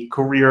a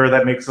career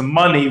that makes them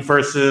money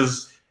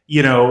versus,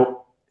 in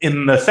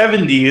the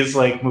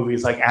 70s,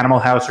 movies like Animal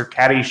House or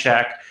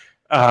Caddyshack,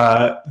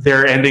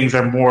 their endings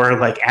are more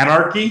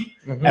anarchy,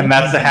 and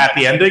that's the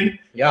happy ending.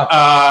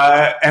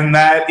 Yeah. And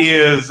that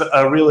is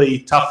a really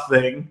tough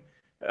thing.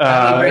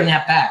 How do you bring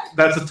that back?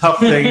 That's a tough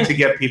thing to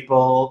get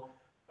people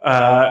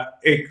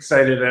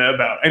excited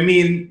about.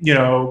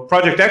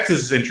 Project X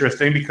is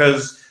interesting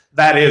because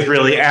that is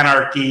really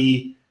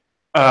anarchy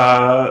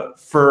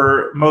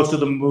for most of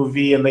the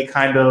movie, and it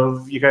kind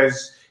of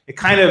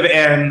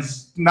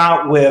ends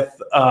not with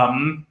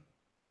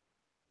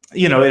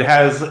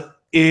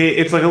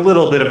it's a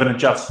little bit of an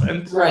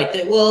adjustment. Right.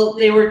 They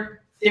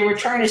were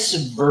trying to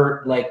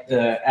subvert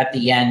at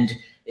the end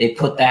they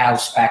put the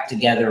house back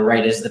together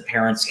right as the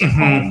parents get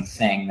home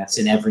thing that's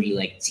in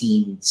every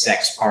teen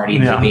sex party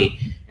movie.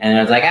 And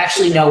I was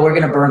actually no, we're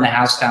gonna burn the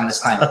house down this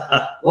time.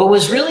 What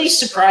was really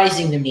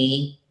surprising to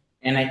me,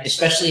 and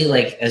especially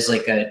as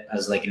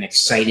an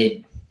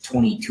excited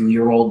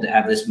 22-year-old to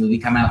have this movie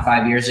come out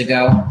 5 years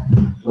ago,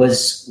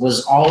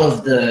 was all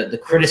of the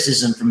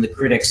criticism from the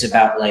critics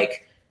about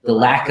the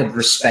lack of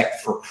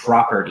respect for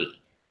property,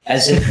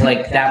 as if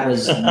that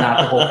was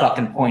not the whole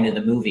fucking point of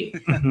the movie.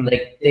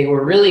 They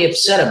were really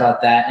upset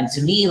about that, and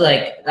to me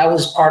that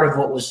was part of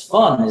what was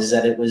fun, is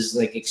that it was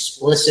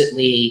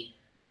explicitly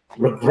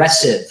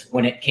regressive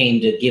when it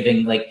came to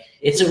giving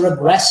it's a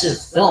regressive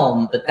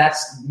film, but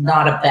that's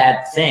not a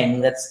bad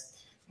thing.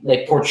 That's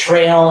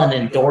portrayal and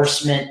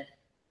endorsement.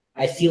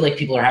 I feel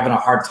people are having a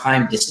hard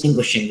time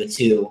distinguishing the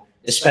two,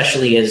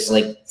 especially as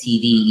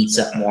TV eats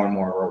up more and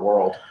more of our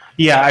world.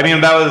 Yeah,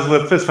 that was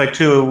with Fist Fight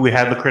 2. We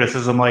had the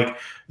criticism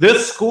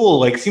this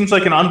school seems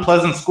like an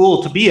unpleasant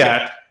school to be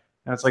at,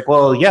 and it's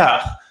well,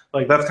 yeah,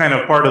 that's kind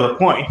of part of the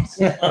point.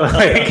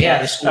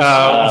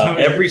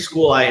 Every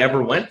school I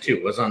ever went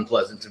to was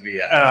unpleasant to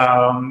be at.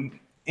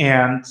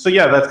 And so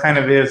that kind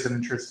of is an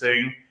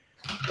interesting.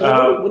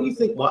 What do you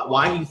think?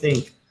 Why do you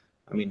think?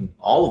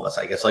 All of us,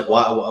 I guess.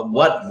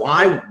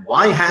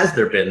 Why has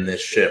there been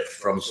this shift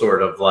from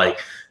sort of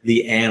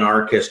the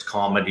anarchist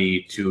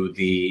comedy to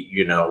the,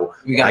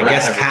 I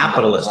guess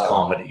capitalist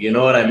comedy? You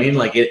know what I mean?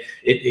 Even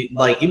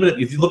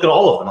if you look at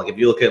all of them, if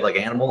you look at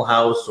Animal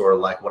House or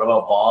what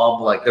about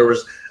Bob? There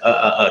was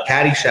a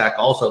Caddyshack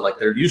also.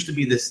 There used to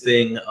be this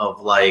thing of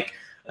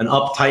an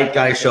uptight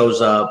guy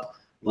shows up,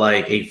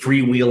 a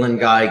freewheeling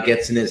guy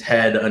gets in his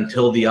head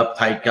until the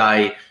uptight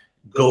guy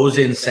goes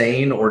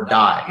insane or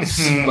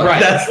dies. Right.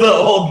 That's the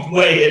old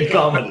way in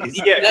comedies.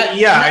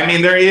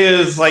 There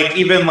is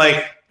even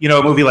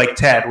a movie like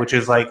Ted, which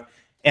is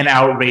an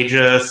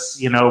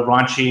outrageous,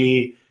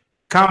 raunchy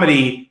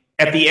comedy.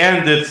 At the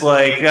end, it's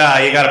you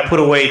got to put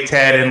away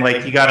Ted and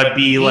you got to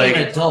be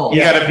an adult.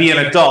 You got to be an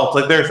adult.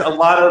 There's a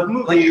lot of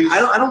movies.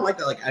 I don't like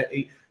that.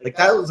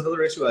 That was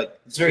another issue.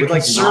 It's very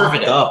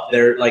conservative.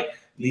 They're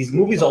these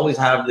movies always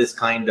have this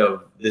kind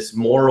of this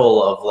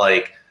moral of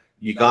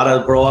you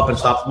gotta grow up and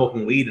stop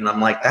smoking weed, and I'm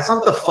that's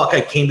not the fuck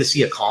I came to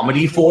see a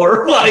comedy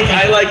for.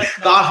 I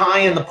got high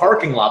in the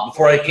parking lot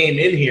before I came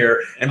in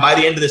here, and by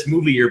the end of this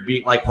movie, you're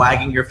being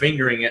wagging your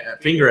finger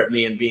at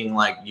me and being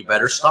you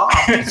better stop.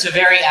 It's a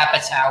very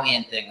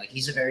Apatowian thing.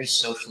 He's a very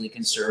socially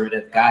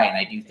conservative guy, and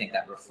I do think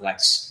that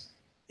reflects.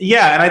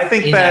 Yeah, and I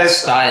think that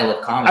style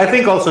of comedy. I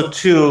think also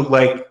too,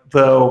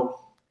 though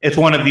it's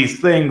one of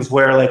these things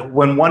where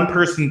when one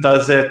person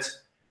does it,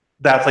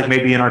 that's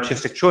maybe an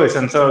artistic choice,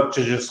 and so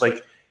to just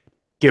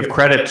give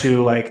credit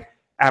to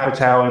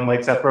Apatow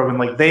and Seth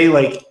Rogen, they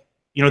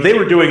they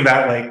were doing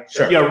that like,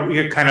 Sure.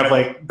 kind of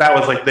like that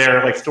was like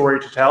their like story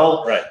to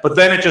tell. Right. But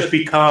then it just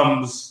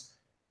becomes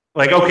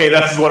like, okay,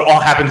 that's what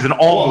all happens in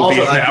all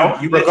movies also, now,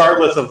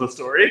 regardless of the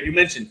story. You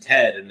mentioned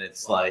Ted, and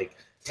it's like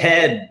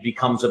Ted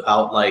becomes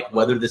about like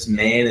whether this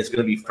man is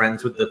going to be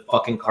friends with the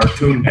fucking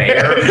cartoon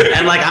bear,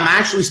 and like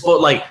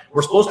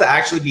we're supposed to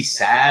actually be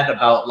sad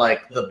about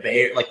like the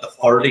bear, like the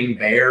farting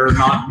bear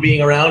not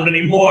being around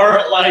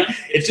anymore. Like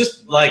it's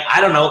just like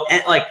I don't know,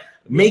 and like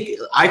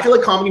I feel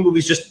like comedy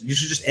movies you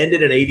should just end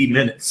it at 80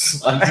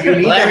 minutes. Like, do you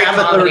need to have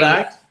a third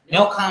act?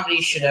 No comedy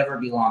should ever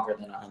be longer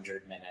than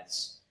 100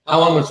 minutes. How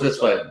long was this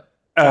fight?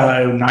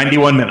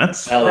 91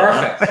 minutes.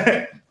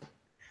 Perfect.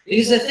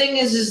 Because the thing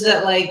is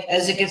that like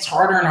as it gets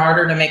harder and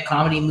harder to make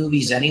comedy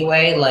movies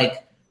anyway,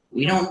 like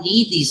we don't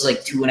need these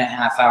like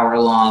 2.5 hour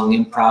long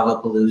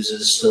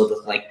improv-a-paloozas filled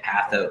with like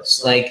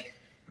pathos. Like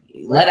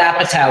let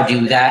Apatow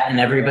do that, and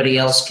everybody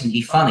else can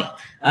be funny.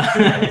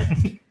 Well,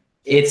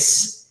 it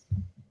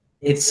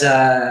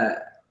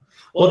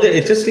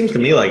just seems to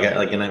me like,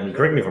 and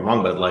correct me if I'm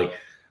wrong, but like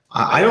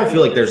I don't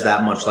feel like there's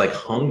that much like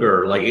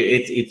hunger. Like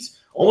it's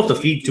almost a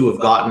feat to have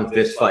gotten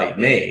Fist Fight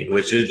made,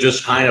 which is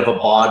just kind of a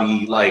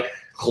body like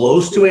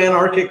close to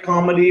anarchic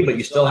comedy, but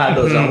you still have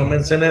those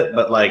elements in it.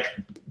 But like,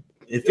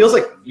 it feels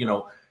like,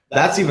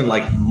 that's even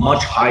like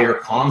much higher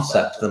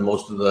concept than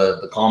most of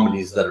the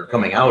comedies that are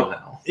coming out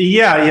now.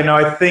 Yeah.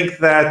 I think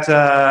that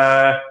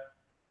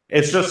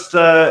it's just,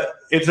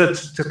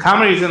 the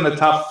comedy's in the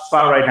tough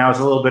spot right now. It's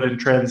a little bit in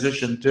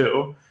transition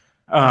too.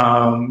 There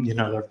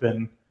have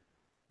been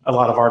a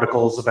lot of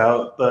articles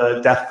about the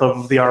death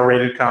of the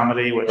R-rated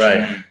comedy, which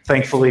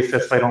thankfully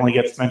Fist Fight only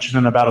gets mentioned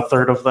in about a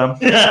third of them.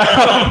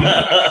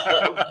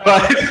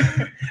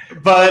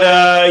 But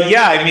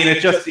I mean, it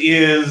just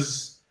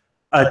is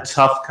a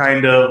tough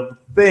kind of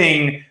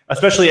thing,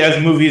 especially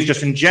as movies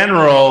just in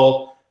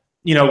general.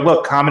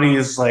 Look,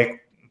 comedies,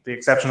 like the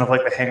exception of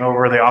like The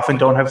Hangover, they often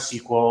don't have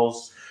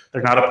sequels.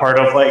 They're not a part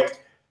of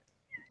like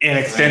an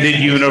extended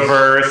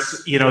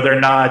universe.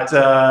 They're not.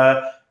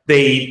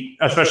 They,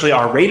 especially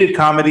R-rated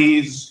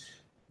comedies,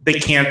 they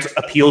can't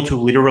appeal to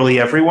literally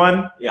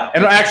everyone. Yeah.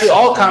 And actually,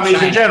 all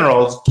comedies in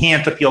general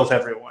can't appeal to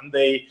everyone.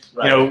 They,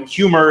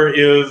 humor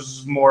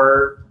is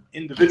more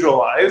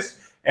individualized,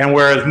 and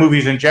whereas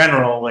movies in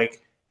general,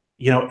 like,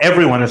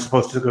 everyone is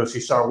supposed to go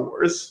see Star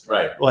Wars.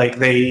 Right. Like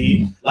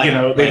they've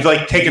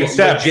taken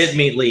steps.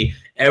 Legitimately,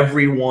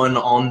 everyone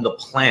on the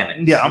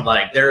planet. Yeah.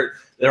 Like there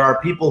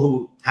are people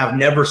who have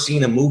never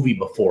seen a movie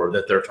before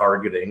that they're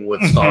targeting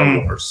with Star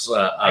Wars.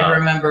 I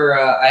remember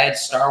I had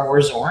Star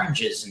Wars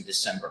oranges in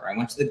December. I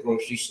went to the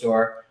grocery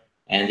store,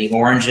 and the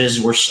oranges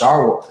were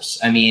Star Wars.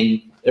 I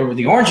mean, they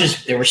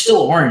were still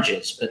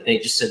oranges, but they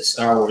just said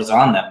Star Wars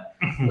on them.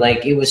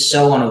 Like, it was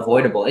so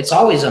unavoidable. It's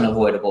always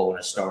unavoidable when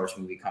a Star Wars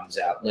movie comes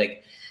out.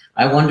 Like,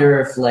 I wonder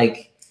if,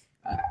 like,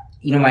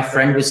 my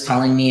friend was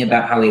telling me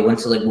about how he went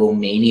to, like,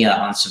 Romania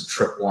on some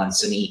trip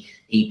once, and he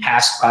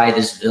passed by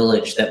this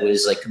village that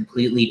was like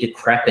completely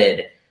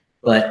decrepit,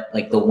 but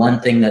like the one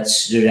thing that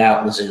stood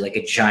out was like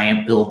a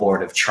giant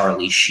billboard of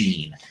Charlie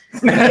Sheen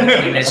in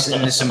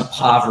this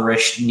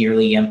impoverished,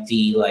 nearly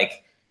empty,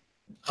 like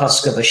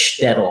husk of a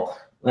shtetl.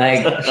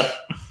 I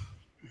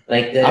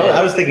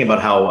was thinking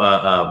about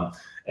how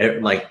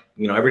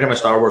every time a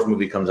Star Wars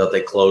movie comes out, they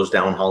close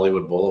down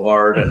Hollywood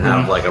Boulevard and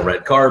have like a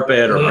red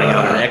carpet or bring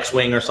out an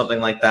X-Wing or something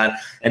like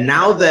that. And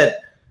now that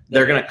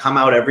they're going to come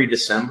out every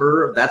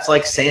December, that's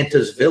like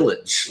Santa's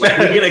Village. Like,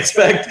 we can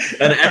expect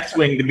an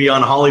X-Wing to be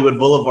on Hollywood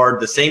Boulevard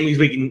the same as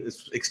we can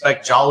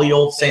expect jolly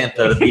old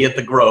Santa to be at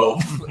the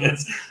Grove.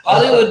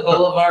 Hollywood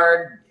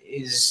Boulevard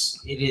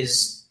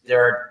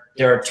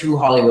there are two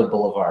Hollywood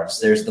Boulevards.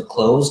 There's the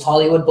closed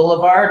Hollywood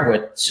Boulevard, where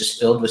it's just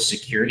filled with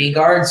security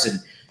guards and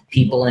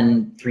people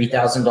in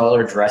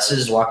 $3,000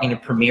 dresses walking to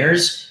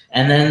premieres.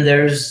 And then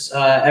there's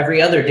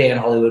every other day on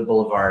Hollywood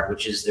Boulevard,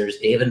 which is there's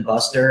Dave and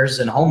Buster's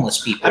and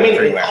homeless people. I mean,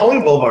 everywhere.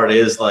 Hollywood Boulevard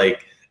is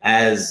like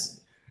as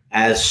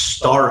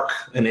stark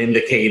an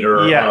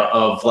indicator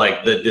of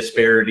like the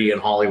disparity in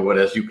Hollywood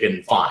as you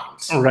can find.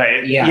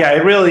 Right. Yeah,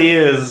 it really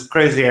is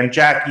crazy. And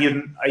Jack,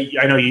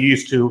 I know you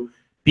used to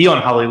be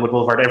on Hollywood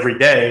Boulevard every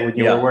day when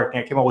you were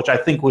working at Kimmel, which I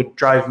think would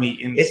drive me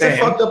insane. It's a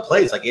fucked up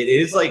place. Like, it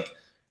is like,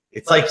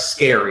 it's like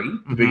scary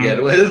to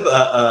begin with.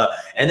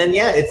 And then,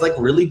 it's like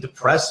really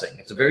depressing.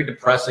 It's a very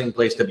depressing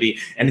place to be.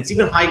 And it's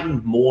even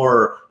heightened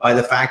more by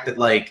the fact that,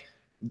 like,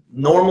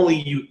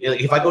 normally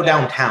if I go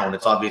downtown,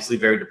 it's obviously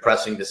very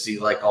depressing to see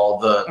like all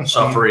the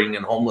suffering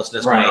and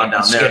homelessness going on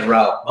down there.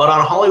 But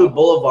on Hollywood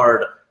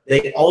Boulevard,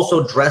 they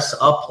also dress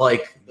up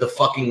like the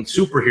fucking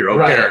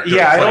superhero characters.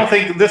 Yeah, I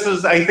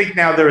think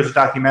now there is a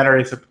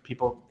documentary, so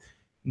people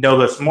know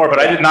this more, but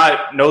I did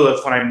not know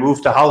this when I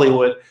moved to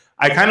Hollywood.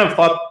 I kind of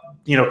thought,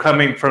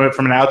 coming from it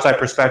from an outside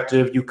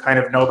perspective, you kind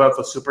of know about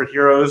the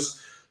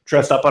superheroes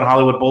dressed up on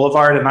Hollywood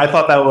Boulevard, and I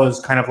thought that was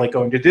kind of like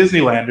going to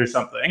Disneyland or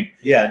something.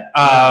 Yeah.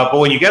 But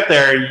when you get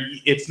there,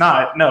 it's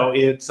not. No,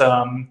 it's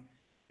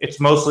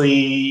mostly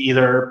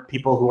either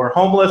people who are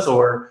homeless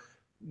or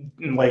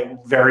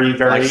like very,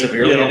 very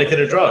severely addicted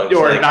to drugs,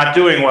 or not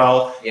doing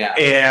well. Yeah.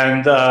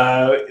 And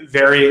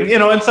very,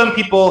 and some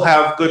people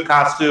have good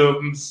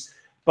costumes,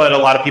 but a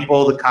lot of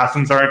people, the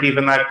costumes aren't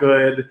even that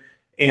good.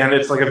 And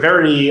it's like a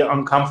very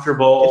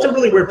uncomfortable. It's a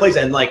really weird place.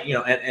 And like,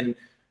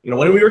 and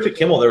when we worked at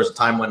Kimmel, there was a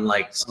time when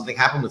like something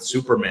happened with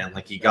Superman,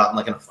 like he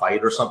got in a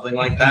fight or something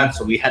like that.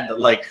 So we had to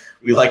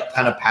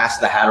kind of pass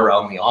the hat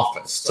around the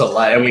office. So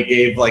and we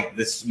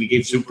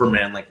gave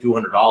Superman like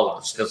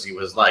 $200 because he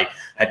was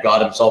had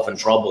got himself in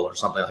trouble or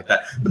something like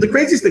that. But the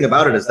craziest thing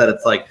about it is that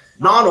it's like,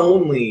 not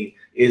only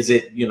is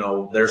it,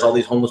 there's all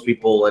these homeless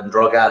people and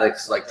drug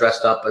addicts like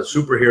dressed up as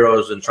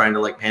superheroes and trying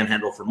to like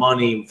panhandle for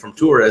money from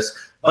tourists,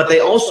 but they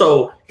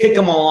also kick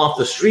them all off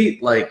the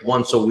street like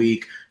once a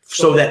week,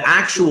 so that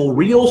actual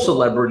real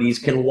celebrities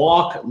can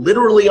walk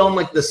literally on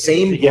like the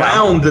same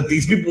ground that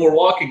these people were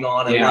walking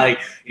on, and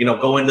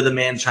go into the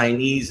Man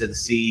Chinese and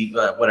see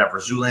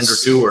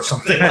Zoolander 2 or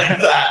something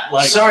like that.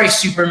 Like, sorry,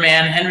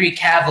 Superman, Henry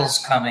Cavill's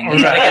coming.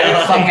 You gotta get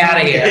the fuck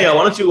out of here. Yeah,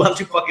 why don't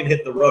you fucking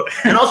hit the road?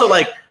 And also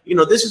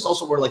this is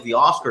also where like the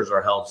Oscars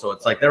are held. So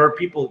it's like there are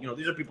people,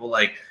 these are people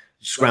like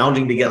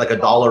scrounging to get like a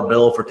 $1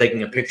 bill for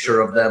taking a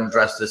picture of them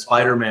dressed as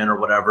Spider-Man or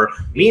whatever.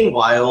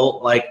 Meanwhile,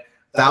 like,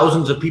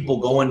 thousands of people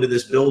go into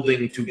this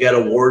building to get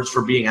awards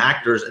for being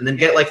actors and then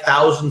get like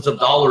thousands of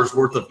dollars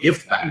worth of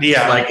gift bags.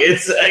 Yeah. Like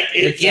it's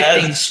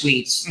gifting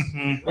suites.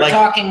 Mm-hmm. We're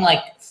talking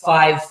like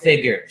 5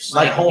 figures.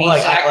 Like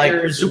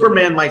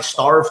Superman might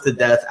starve to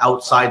death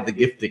outside the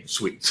gifting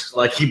suite.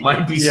 Like he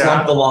might be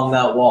slumped along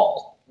that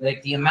wall.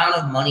 Like the amount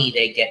of money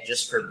they get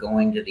just for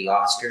going to the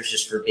Oscars,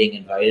 just for being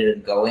invited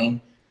and going,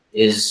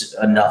 is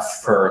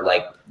enough for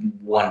like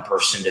one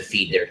person to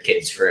feed their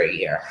kids for a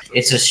year.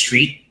 It's a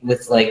street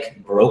with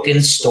like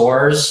broken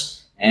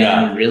stores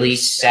and really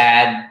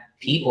sad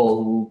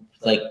people who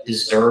like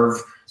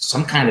deserve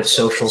some kind of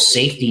social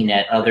safety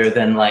net other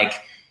than like,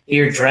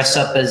 here, dress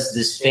up as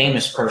this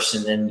famous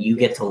person and you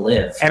get to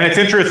live. And it's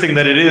interesting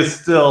that it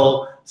is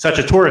still such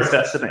a tourist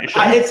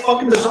destination. It's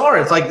fucking bizarre.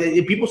 It's like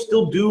people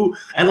still do,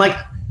 and like,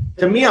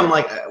 to me, I'm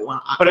like,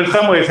 but in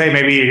some ways, hey,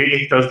 maybe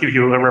it does give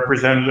you a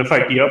representative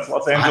idea of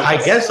Los Angeles. I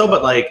guess so,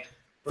 but like,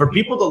 for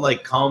people to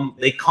like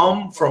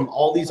come from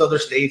all these other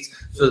states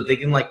so that they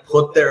can like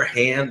put their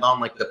hand on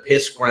like the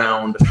piss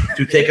ground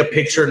to take a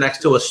picture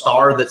next to a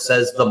star that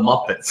says the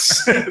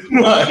Muppets.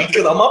 Like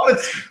the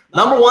Muppets.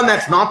 Number one,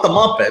 that's not the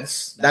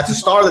Muppets. That's a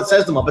star that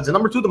says the Muppets. And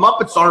number two, the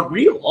Muppets aren't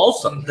real.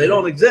 Also, they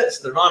don't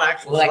exist. They're not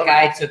actual. Well, that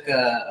guy took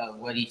a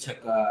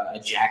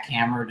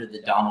jackhammer to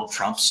the Donald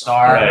Trump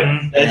star.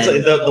 Right. It's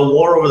like the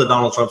war over the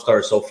Donald Trump star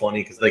is so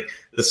funny because like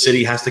the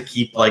city has to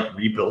keep like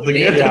rebuilding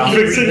it.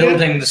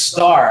 Rebuilding the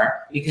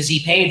star because he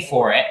paid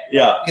for it.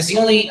 Yeah. Because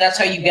that's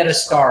how you get a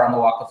star on the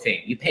Walk of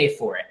Fame. You pay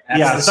for it.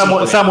 That's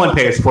someone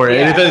pays for it.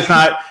 Yeah.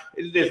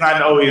 It's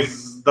not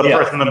always the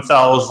person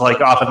themselves. Like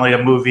often, like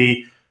a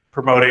movie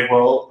promoting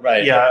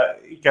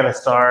get a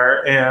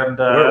star, and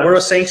we're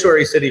a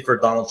sanctuary city for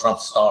Donald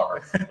Trump's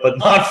star, but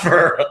not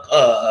for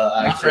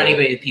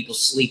anybody, people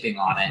sleeping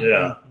on it.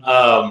 Yeah.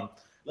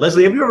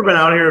 Leslie, have you ever been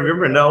out here? Have you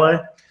ever been to LA?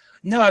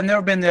 No, I've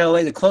never been to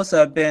LA. The closest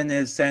I've been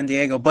is San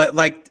Diego, but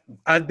like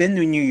I've been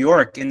to New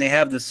York, and they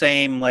have the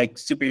same like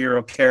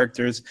superhero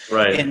characters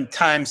in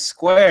Times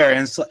Square,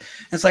 and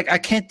it's like I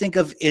can't think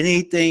of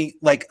anything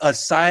like a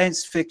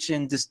science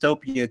fiction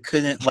dystopia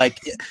couldn't like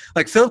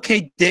Philip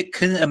K. Dick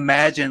couldn't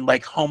imagine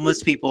like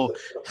homeless people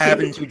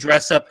having to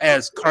dress up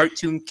as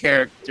cartoon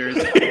characters.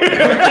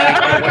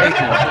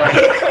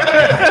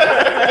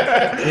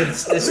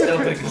 It's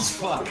dystopic as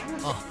fuck.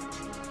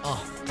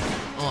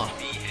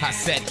 I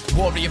said,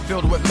 warrior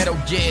filled with metal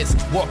gears,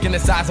 walking the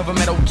size of a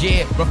metal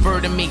gear. Refer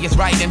to me as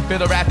right and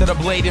fiddler after the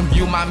blade and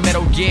view my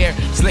metal gear.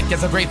 Slick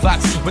as a great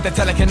fox with the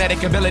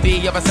telekinetic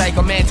ability of a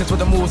psycho mantis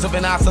with the moves of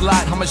an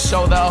ocelot. I'ma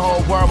show the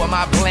whole world what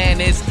my plan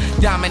is.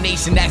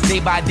 Domination, that's day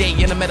by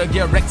day in a Metal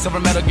Gear Rex or a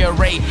Metal Gear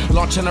Ray.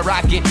 Launching a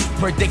rocket,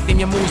 predicting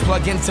your moves,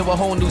 plug into a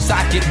whole new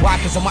socket. Why?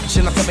 Cause I'm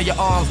watching on top of your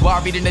arms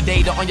while reading the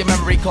data on your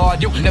memory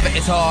card. You never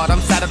is hard,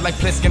 I'm sided like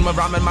Pliskin where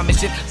I'm in my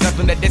mission. Sent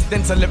from the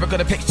distance, a lyrical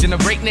depiction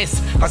of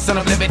greatness. A son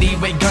of liberty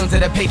with guns to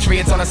the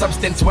patriots on a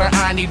substance where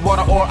I need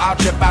water or I'll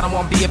trip. I don't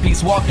want to be a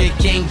peace walker,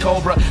 king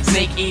cobra,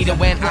 snake eater.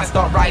 When I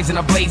start rising,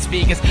 I blaze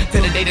speakers.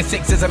 To the data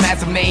 6 is a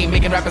massive name,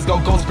 making rappers go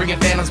ghost, bringing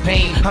phantoms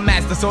pain. I'm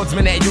master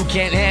swordsman that you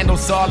can't handle,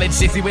 solid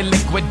shizzy with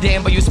liquid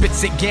damn, but you spit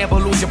sick gamble,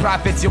 lose your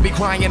profits. You'll be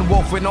crying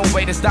wolf with no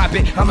way to stop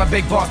it. I'm a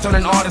big boss,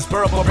 turning artist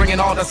purple,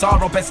 bringing all the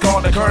sorrow, best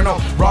call the colonel.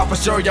 Raw for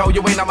sure, yo,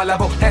 you ain't on my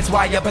level. That's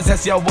why you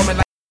possess your woman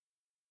like.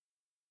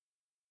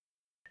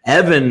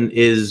 Evan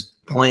is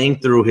playing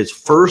through his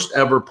first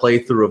ever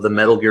playthrough of the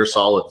Metal Gear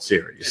Solid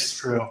series. It's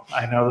true.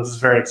 I know this is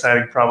very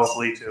exciting,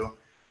 probably too.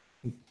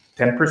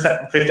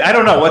 10%, 50. I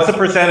don't know. What's the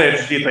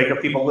percentage do you think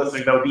of people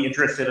listening that would be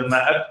interested in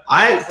that?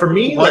 100%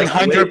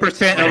 of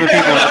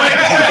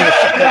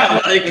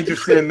the people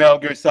interested in Metal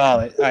Gear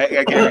Solid.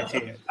 I guarantee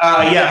it. So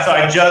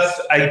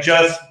I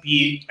just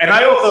beat, and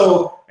I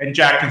also, and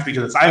Jack can speak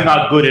to this, I'm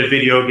not good at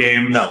video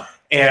games. No.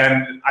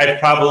 And I've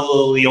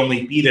probably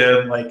only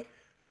beaten like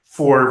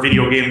for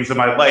video games in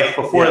my life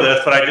before this,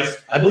 but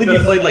I believe you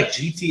played like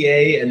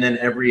GTA and then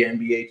every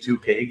NBA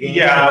 2K game.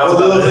 Yeah,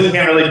 those you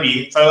can't really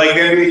beat. So like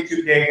NBA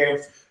 2K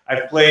games,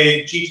 I've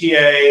played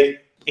GTA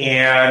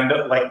and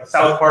like the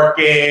South Park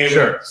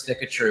game,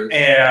 Stick of Truth,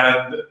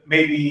 and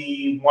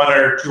maybe one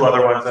or two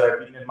other ones that I've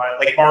beaten in my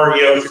like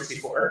Mario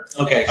 64.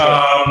 Okay.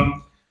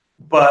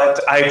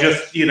 But I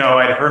just,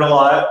 I'd heard a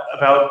lot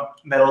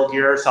about Metal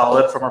Gear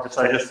Solid from our,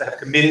 so I just have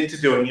committed to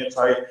doing it.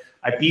 So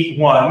I beat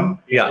one,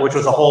 which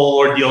was a whole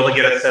ordeal to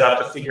get it set up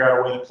to figure out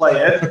a way to play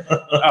it,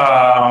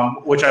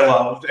 which I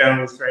loved and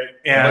it was great.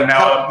 And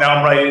now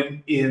I'm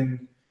right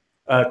in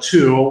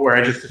 2, where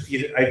I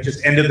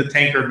just ended the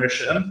tanker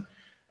mission.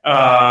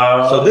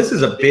 So this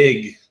is a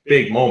big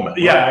moment.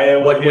 Right? Yeah.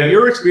 What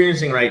you're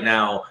experiencing right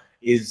now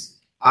is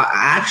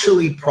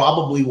actually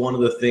probably one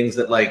of the things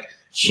that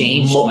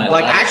changed my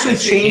life. Actually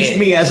changed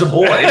me as a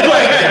boy.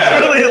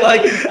 Really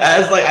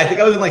I think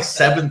I was in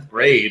 7th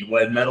grade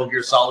when Metal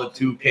Gear Solid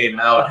 2 came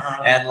out,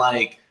 and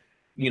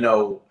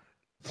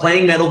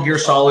playing Metal Gear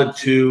Solid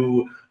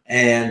 2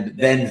 and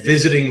then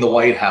visiting the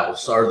White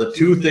House are the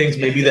two things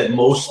maybe that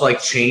most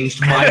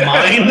changed my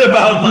mind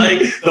about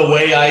the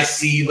way I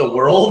see the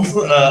world.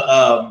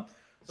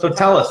 So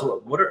tell us,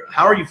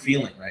 how are you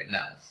feeling right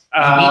now?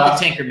 Meet the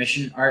tanker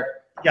mission,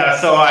 Art.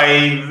 So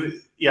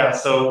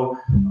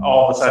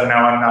all of a sudden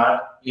now I'm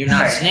not. You're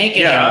not Snake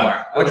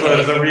anymore.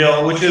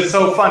 Which is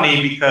so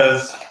funny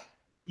because,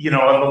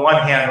 on the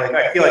one hand,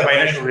 I feel like my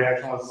initial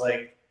reaction was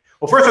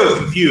well, first I was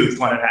confused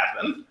when it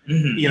happened,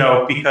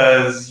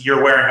 because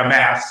you're wearing a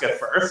mask at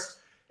first,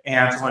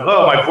 and so I'm like,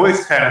 oh, my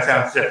voice kind of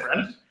sounds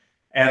different,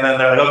 and then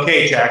they're like,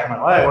 okay, Jack.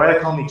 I'm like, why do they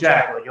call me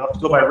Jack? You'll have to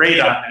go by Radon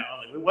now.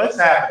 I'm like, what's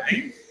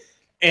happening?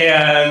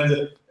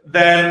 And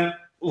then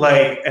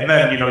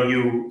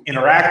you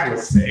interact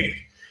with Snake.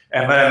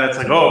 And then it's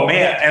oh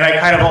man, and I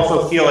kind of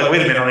also feel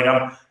wait a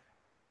minute,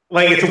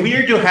 it's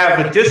weird to have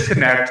a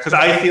disconnect because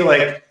I feel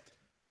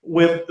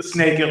with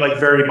Snake it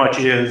very much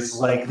is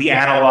the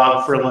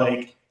analog for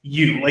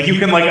you. You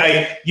can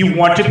you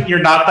want to, you're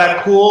not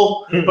that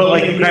cool,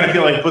 but you kind of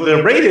feel but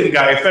the Raiden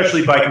guy,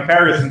 especially by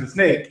comparison to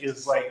Snake,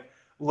 is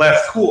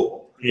less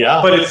cool.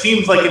 Yeah. But it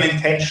seems like an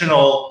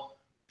intentional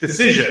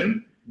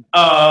decision.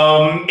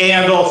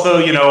 And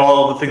also,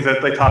 all of the things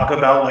that they talk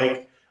about,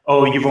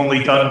 oh, you've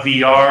only done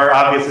VR.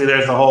 Obviously,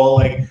 there's a whole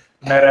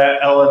meta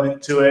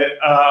element to it.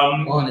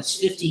 Well, and it's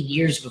 15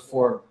 years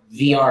before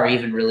VR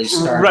even really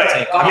started. Right. To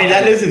take off. I mean,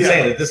 that is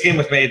insane. That this game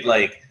was made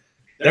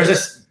there's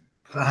this.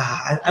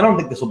 I don't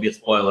think this will be a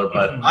spoiler,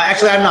 but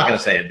I'm not going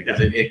to say it because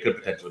it could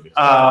potentially be.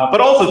 But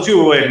also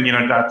too, and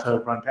not to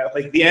run past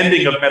the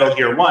ending of Metal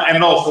Gear 1,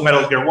 and also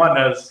Metal Gear 1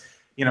 as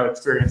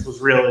experience was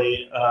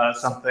really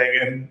something.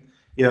 And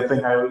the thing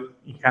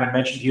you kind of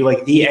mentioned to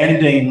you, the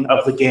ending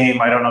of the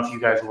game, I don't know if you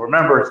guys will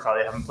remember, it's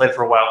probably haven't played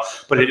for a while,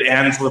 but it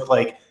ends with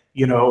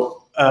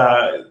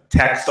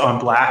text on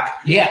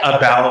black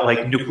about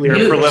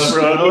nuclear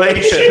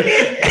proliferation.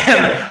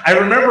 And I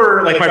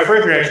remember my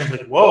first reaction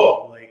was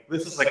whoa,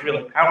 this is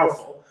really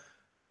powerful.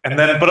 And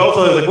then, but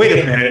also I was wait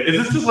a minute, is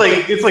this just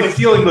it's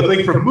stealing the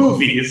thing from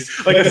movies?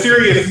 A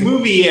serious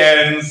movie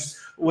ends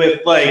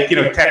with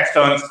text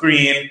on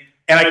screen.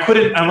 And I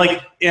couldn't.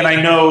 And I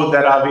know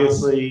that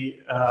obviously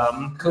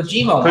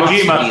Kojima wants to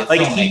be a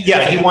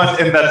filmmaker. he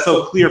wants, and that's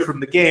so clear from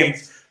the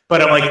games.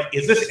 But I'm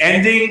is this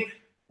ending?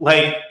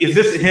 Is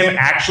this him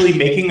actually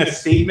making a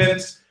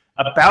statement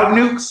about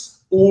nukes,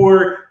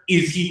 or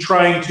is he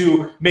trying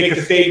to make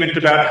a statement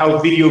about how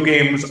video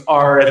games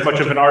are as much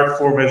of an art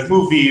form as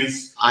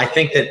movies? I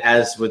think that,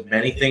 as with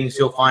many things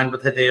you'll find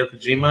with Hideo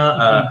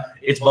Kojima,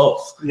 it's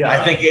both. Yeah.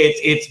 I think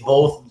it's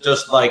both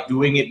just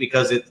doing it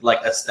because it's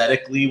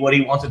aesthetically what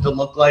he wants it to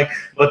look like,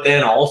 but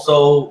then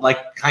also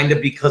kind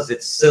of because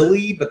it's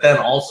silly, but then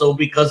also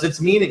because it's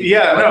meaningful.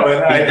 Yeah, no,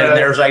 and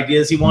there's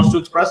ideas he wants to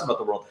express about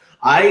the world.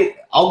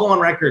 I'll go on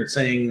record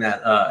saying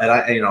that,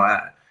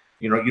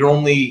 you're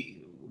only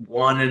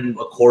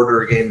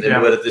 1.25 games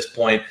into it at this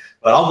point,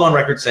 but I'll go on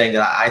record saying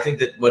that I think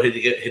that what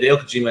Hideo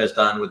Kojima has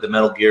done with the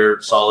Metal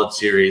Gear Solid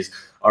series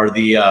are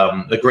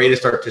the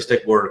greatest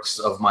artistic works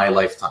of my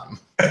lifetime.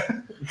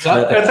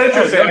 That's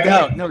interesting.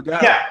 No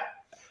doubt. Yeah,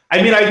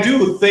 I mean, I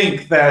do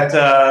think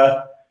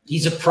that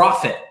he's a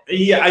prophet.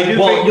 Yeah, I do.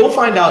 Well, you'll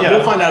find out.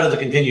 You'll find out as it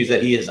continues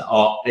that he is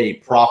a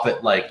prophet,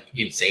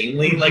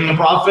 insanely a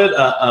prophet.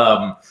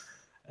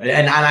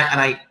 And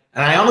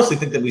I honestly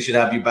think that we should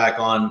have you back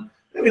on.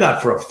 Maybe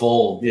not for a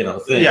full,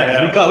 thing.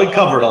 Yeah. We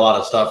covered a lot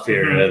of stuff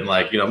here, and it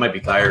might be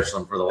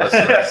tiresome for the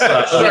listeners.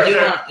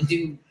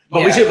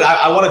 But we should.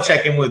 I want to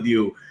check in with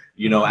you,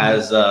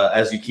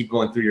 as you keep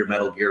going through your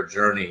Metal Gear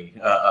journey,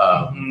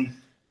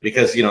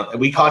 because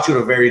we caught you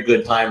at a very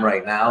good time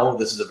right now.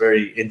 This is a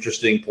very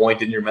interesting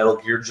point in your Metal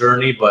Gear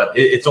journey, but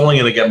it's only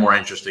going to get more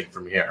interesting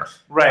from here.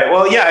 Right.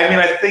 Well, yeah. I mean,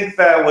 I think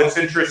that what's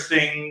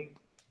interesting,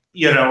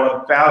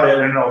 about it,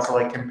 and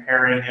also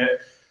comparing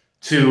it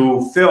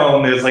to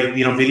film is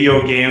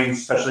video games,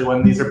 especially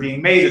when these are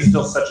being made, is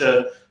still such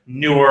a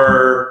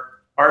newer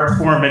art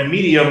form and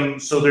medium.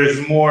 So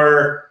there's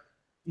more,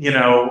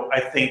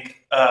 I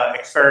think,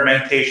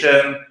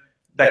 experimentation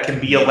that can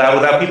be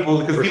allowed without people,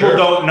 because people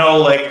don't know,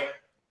 like,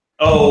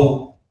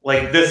 oh,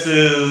 like this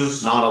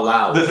is not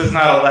allowed. This is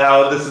not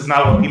allowed. This is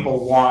not what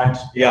people want.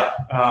 Yeah.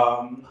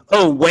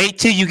 Wait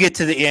till you get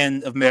to the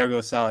end of Metal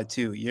Gear Solid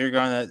 2. You're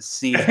gonna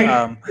see.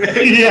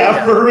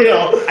 Yeah, for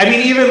real. I mean,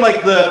 even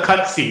like the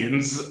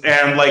cutscenes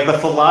and like the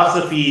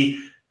philosophy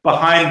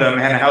behind them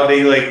and how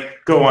they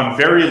like go on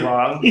very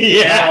long.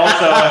 Yeah. And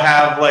also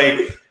have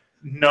like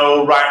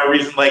no rhyme or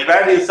reason. Like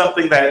that is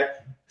something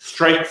that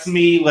strikes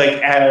me like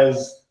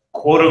as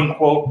quote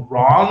unquote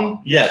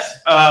wrong. Yes.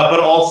 But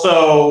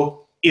also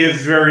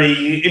is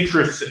very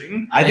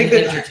interesting. I think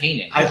it's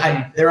entertaining.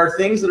 There are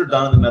things that are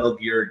done in the Metal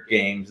Gear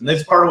games, and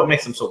this is part of what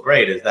makes them so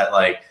great, is that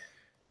like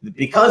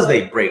because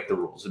they break the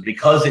rules and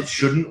because it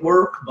shouldn't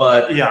work,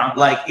 but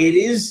like it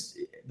is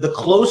the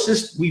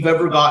closest we've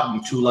ever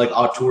gotten to like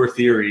auteur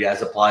theory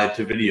as applied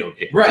to video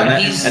games. Right.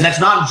 And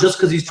that's not just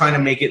because he's trying to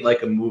make it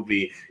like a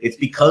movie. It's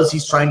because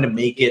he's trying to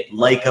make it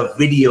like a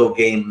video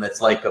game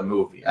that's like a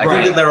movie. I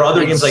think that there are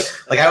other games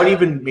like I would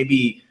even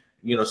maybe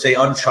say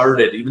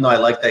Uncharted, even though I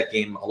like that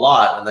game a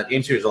lot and that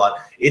game series a lot,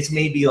 it's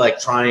maybe like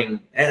trying,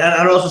 and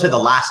I'd also say The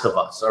Last of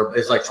Us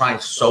is like trying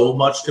so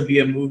much to be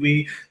a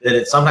movie that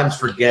it sometimes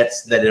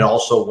forgets that it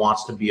also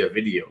wants to be a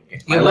video game.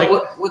 Yeah,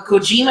 what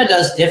Kojima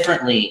does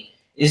differently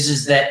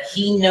is that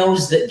he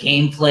knows that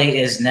gameplay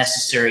is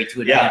necessary to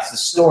advance the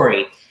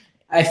story.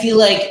 I feel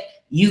like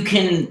you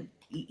can,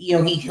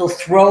 he'll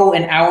throw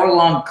an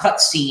hour-long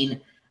cutscene,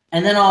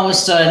 and then all of a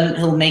sudden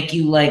he'll make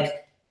you like,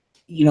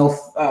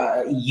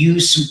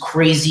 use some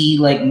crazy,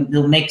 like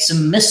they'll make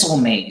some missile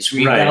maze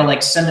where you gotta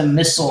like send a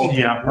missile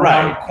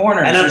around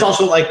corners. And it's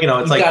also like,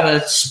 it's like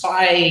gotta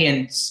spy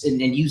and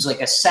use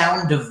like a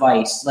sound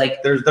device.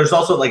 Like there's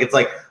also like, it's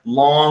like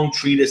long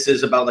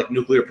treatises about like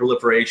nuclear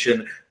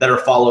proliferation that are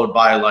followed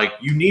by like,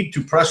 you need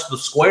to press the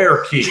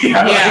square key.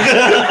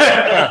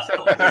 Yes,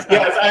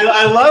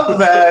 I love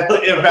that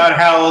about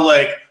how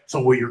like,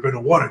 so what you're gonna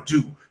want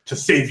to do to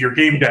save your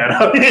game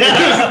data.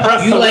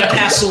 You like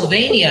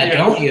Castlevania,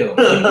 don't you?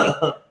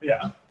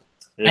 Yeah.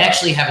 I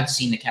actually haven't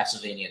seen the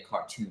Castlevania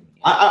cartoon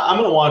yet. I'm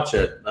going to watch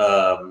it,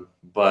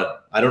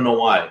 but I don't know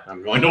why.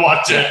 I'm going to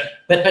watch it.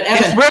 But Evan,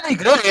 it's really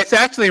good. It's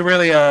actually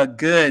really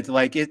good.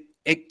 Like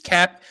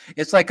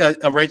it's like a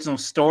original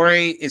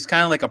story. It's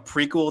kind of like a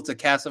prequel to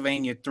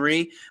Castlevania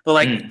 3, but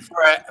like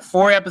for a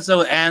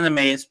 4-episode anime,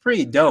 it's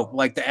pretty dope.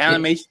 Like the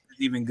animation is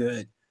even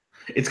good.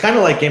 It's kind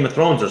of like Game of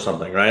Thrones or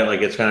something, right?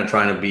 Like it's kind of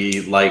trying to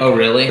be like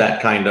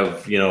that kind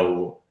of,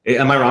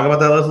 am I wrong about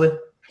that, Leslie?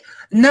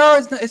 No,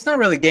 it's not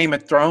really Game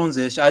of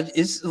Thrones-ish.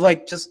 It's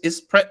like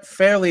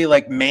fairly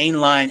like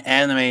mainline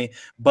anime,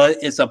 but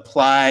it's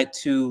applied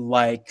to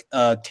like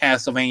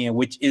Castlevania,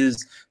 which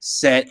is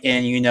set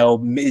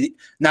in,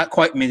 not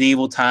quite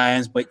medieval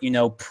times, but,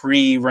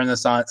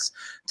 pre-Renaissance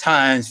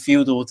times,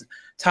 feudal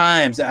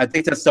times. I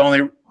think that's the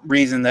only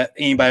reason that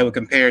anybody would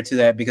compare it to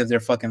that, because they're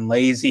fucking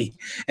lazy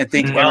and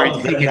think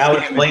everything. That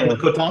would explain the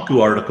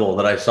Kotaku article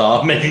that I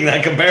saw making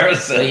that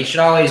comparison. So you should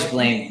always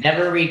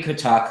never read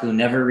Kotaku,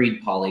 never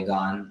read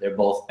Polygon. They're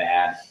both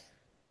bad.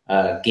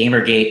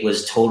 Gamergate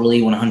was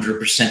totally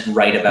 100%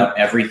 right about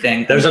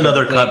everything. There's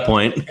another cut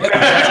point. we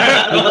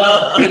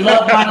love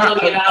Milo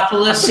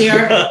Yiannopoulos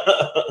here.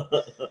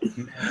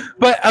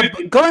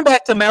 But going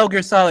back to Metal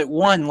Gear Solid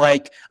 1,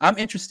 like, I'm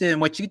interested in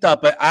what you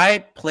thought, but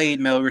I played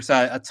Metal Gear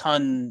Solid a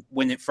ton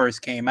when it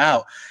first came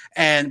out.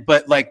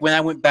 But like when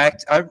I went back,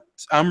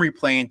 I'm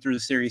replaying through the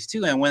series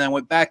too, and when I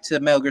went back to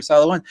Metal Gear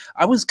Solid 1,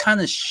 I was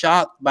kind of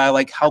shocked by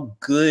like how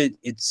good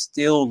it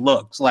still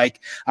looks.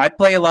 Like I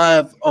play a lot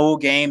of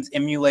old games,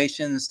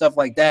 emulation and stuff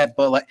like that,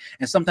 but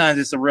and sometimes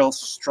it's a real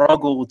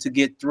struggle to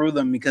get through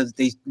them because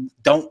they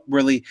don't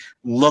really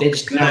look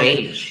good.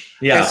 Age.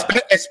 Yeah,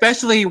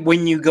 especially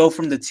when you go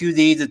from the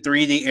 2D to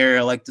 3D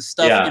era, like the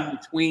stuff in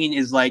between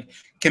is like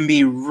can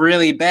be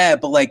really bad.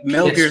 But like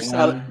Metal Gear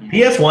Solid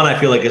PS1, I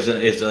feel like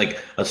is like,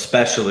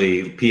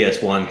 especially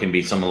PS1 can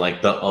be some of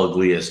like the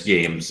ugliest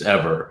games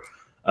ever.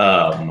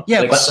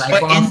 Like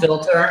Cyclone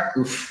filter.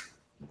 Oof.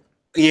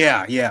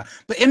 Yeah.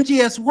 But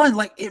MGS1,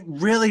 like it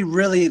really,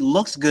 really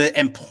looks good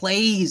and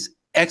plays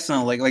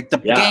excellently. Like the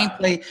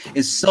gameplay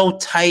is so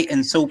tight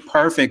and so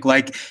perfect.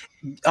 Like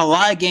a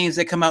lot of games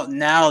that come out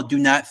now do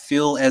not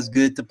feel as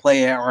good to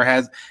play or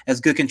has as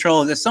good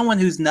controls. As someone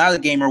who's not a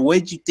gamer, what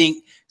did you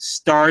think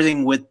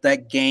starting with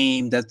that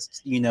game?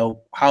 That's 15?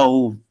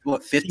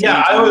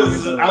 Yeah, I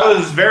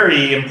was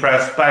very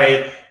impressed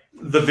by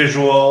the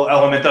visual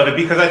element of it,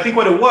 because I think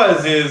what it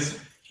was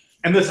is,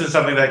 and this is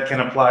something that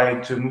can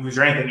apply to movies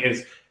or anything,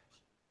 is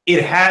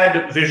it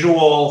had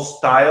visual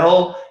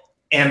style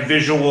and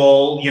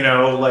visual,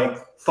 like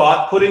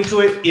thought put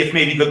into it. If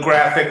maybe the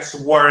graphics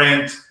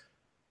weren't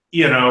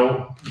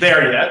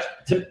there yet.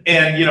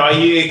 And,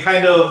 it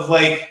kind of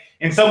like,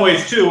 in some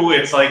ways too,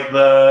 it's like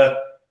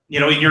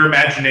in your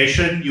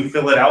imagination, you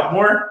fill it out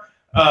more.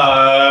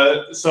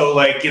 So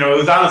like, it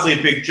was honestly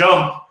a big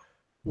jump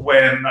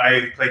when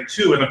I played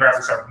 2 and the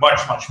graphics are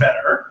much, much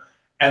better.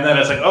 And then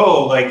it's like,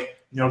 oh,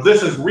 like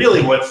this is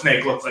really what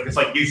Snake looks like. It's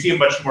like you see him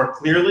much more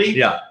clearly.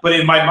 Yeah. But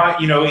in my mind,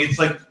 it's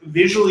like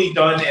visually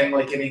done in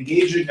like an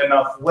engaging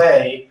enough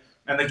way,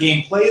 and the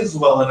game plays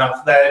well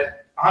enough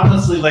that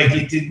honestly, like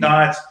it did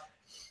not.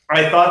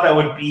 I thought that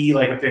would be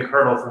like a big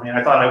hurdle for me, and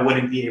I thought I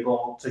wouldn't be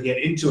able to get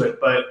into it.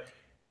 But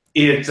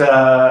it,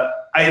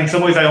 in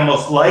some ways, I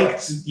almost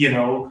liked,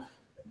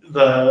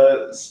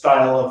 the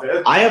style of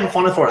it. I have a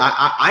fun for it.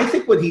 I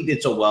think what he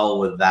did so well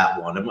with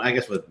that one, and I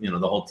guess what the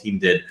whole team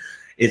did,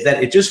 is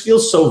that it just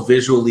feels so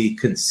visually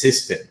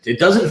consistent. It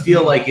doesn't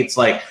feel like it's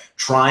like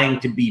trying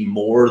to be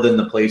more than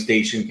the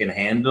PlayStation can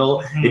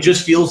handle. It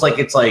just feels like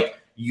it's like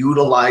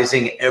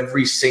utilizing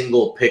every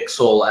single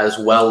pixel as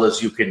well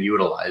as you can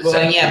utilize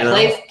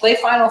it. Play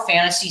Final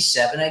Fantasy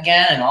VII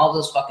again, and all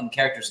those fucking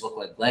characters look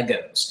like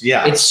Legos.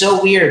 Yeah. It's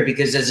so weird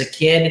because as a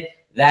kid,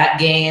 that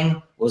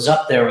game was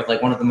up there with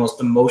like one of the most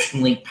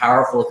emotionally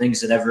powerful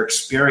things I'd ever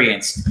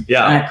experienced.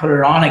 Yeah. And I put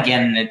it on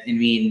again, and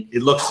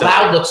it looks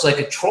Cloud looks like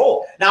a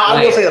troll. Now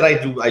I will say that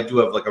I do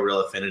have like a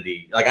real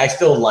affinity. Like I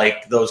still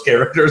like those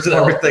characters and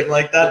everything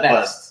like that.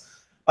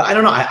 But I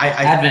don't know.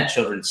 Advent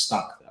Children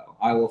stunk though.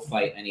 I will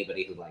fight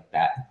anybody who liked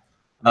that.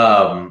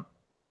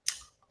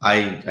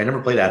 I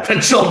never played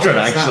Advent Children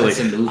actually.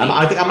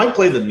 I think I might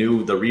play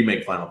the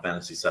remake Final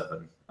Fantasy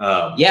VII.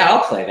 Yeah,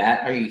 I'll play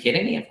that. Are you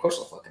kidding me? Of course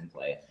I'll fucking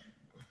play it.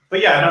 But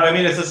yeah, no, I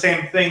mean, it's the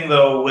same thing,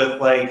 though, with,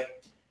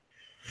 like,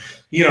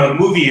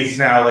 movies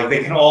now. Like,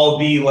 they can all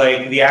be,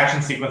 like, the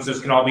action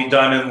sequences can all be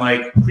done in,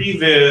 like,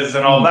 previs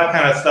and all that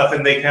kind of stuff.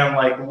 And they can,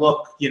 like,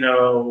 look,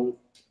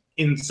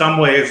 in some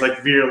ways,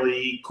 like,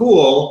 really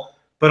cool.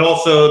 But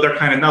also, they're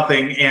kind of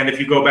nothing. And if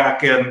you go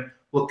back and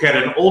look at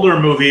an older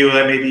movie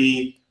that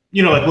maybe,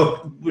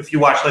 look, if you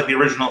watch, like, the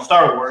original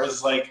Star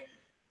Wars, like,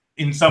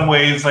 in some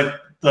ways, like,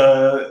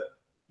 the,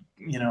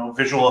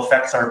 visual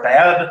effects are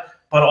bad.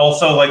 But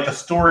also, like, the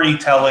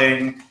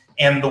storytelling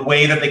and the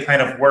way that they kind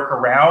of work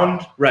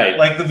around, right?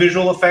 Like, the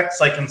visual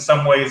effects, like, in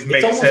some ways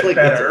makes it like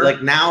better.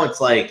 Like, now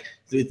it's like...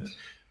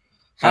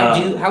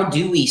 How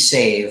do we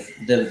save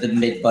the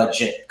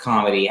mid-budget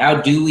comedy?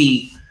 How do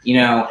we,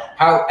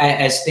 how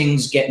as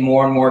things get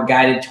more and more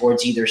guided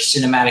towards either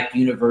cinematic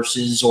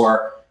universes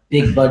or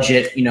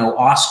big-budget,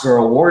 Oscar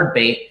award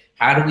bait,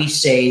 how do we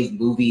save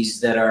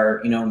movies that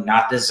are,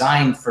 not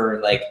designed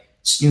for, like,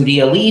 snooty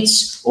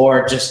elites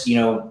or just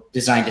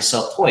designed to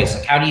sell toys?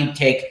 Like, how do you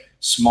take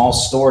small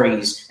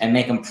stories and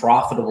make them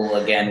profitable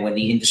again when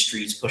the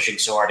industry is pushing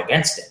so hard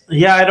against it?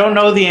 Yeah, I don't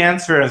know the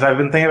answers. I've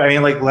been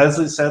thinking, like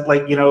Leslie said,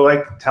 like,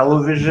 like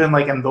television,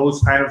 like, and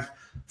those kind of,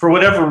 for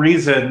whatever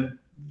reason,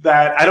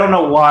 that I don't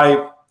know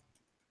why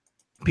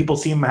people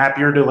seem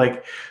happier to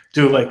like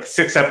do like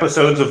 6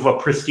 episodes of a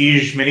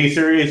prestige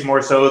miniseries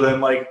more so than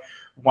like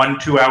 1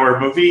 2-hour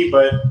movie.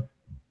 But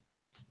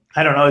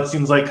I don't know, it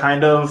seems like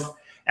kind of.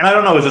 And I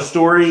don't know,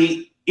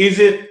 is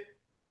it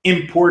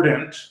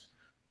important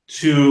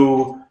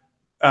to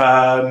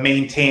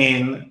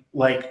maintain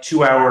like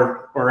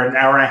 2-hour or an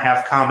hour and a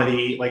half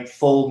comedy, like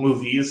full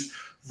movies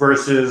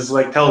versus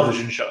like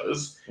television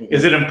shows? Mm-hmm.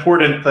 Is it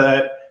important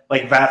that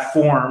like that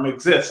form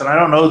exists? And I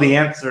don't know the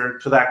answer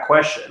to that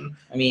question.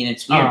 I mean,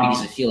 it's weird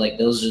because I feel like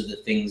those are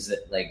the things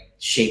that like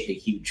shaped a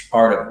huge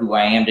part of who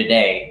I am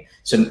today.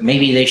 So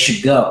maybe they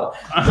should go.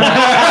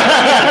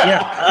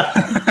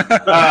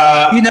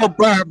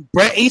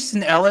 Bret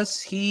Easton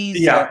Ellis,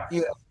 he's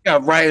a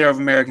writer of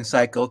American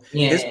Psycho.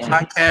 Yeah. His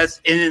podcast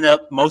ended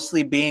up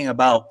mostly being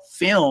about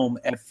film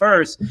at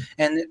first,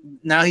 and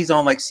now he's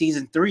on like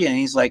season 3, and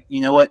he's like, you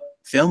know what?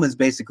 Film is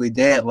basically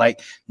dead. Like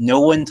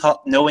no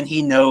one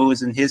he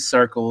knows in his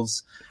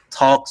circles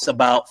talks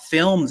about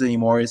films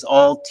anymore. It's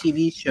all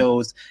TV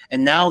shows,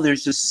 and now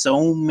there's just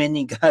so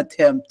many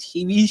goddamn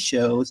TV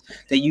shows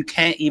that you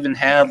can't even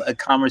have a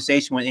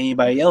conversation with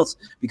anybody else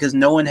because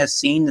no one has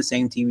seen the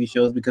same TV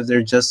shows because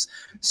there's just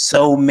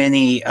so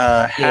many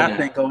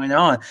happening going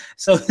on.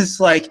 So it's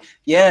like,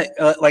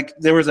 like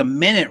there was a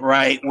minute,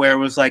 right, where it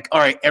was like, all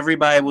right,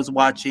 everybody was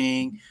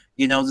watching,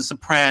 The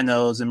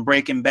Sopranos and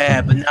Breaking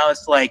Bad, but now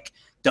it's like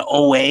the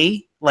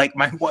OA. Like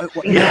my what?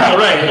 Yeah,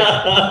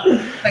 right.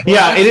 Like,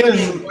 yeah, it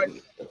is.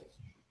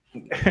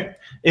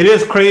 It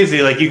is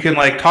crazy. Like you can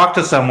like talk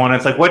to someone.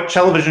 It's like, what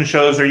television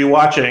shows are you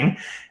watching?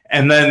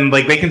 And then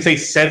like they can say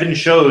 7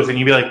 shows, and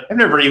you'd be like, I've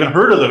never even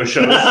heard of those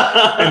shows.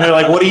 And they're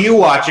like, what are you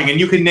watching? And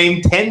you can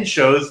name 10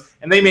 shows,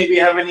 and they maybe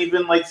haven't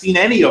even like seen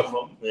any of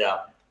them.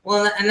 Yeah.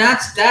 Well, and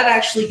that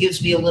actually gives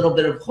me a little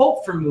bit of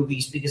hope for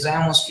movies because I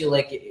almost feel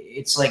like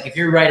it's like if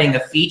you're writing a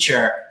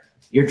feature,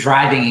 you're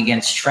driving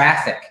against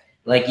traffic.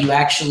 Like you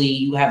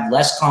have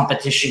less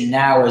competition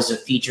now as a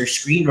feature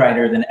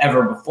screenwriter than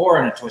ever before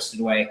in a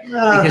twisted way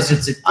because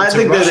it's I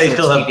think that they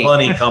still have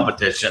plenty of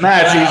competition.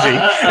 That's easy.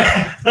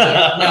 No,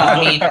 I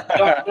mean,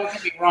 don't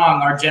get me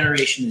wrong. Our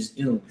generation is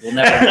doomed. We'll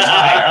never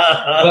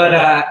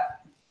retire.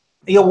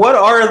 But what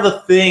are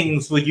the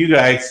things would you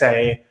guys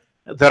say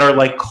that are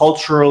like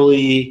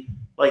culturally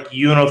like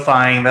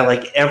unifying that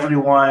like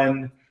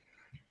everyone?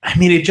 I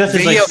mean, it just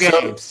video is like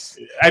games.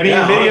 I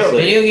mean,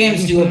 video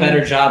games do a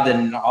better job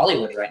than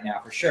Hollywood right now,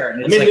 for sure.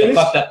 And it's a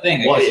fucked up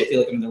thing. I guess I feel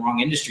like I'm in the wrong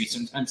industry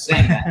sometimes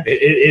saying that.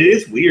 It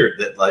is weird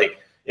that, like,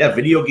 yeah,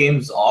 video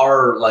games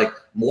are like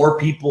more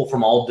people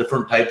from all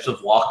different types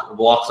of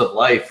walks of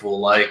life will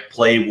like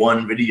play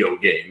one video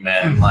game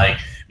and like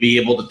be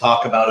able to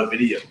talk about a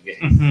video game.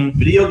 Mm-hmm.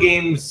 Video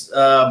games,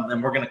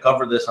 and we're going to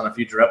cover this on a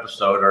future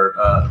episode,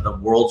 are the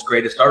world's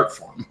greatest art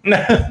form.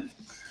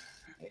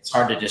 It's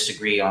hard to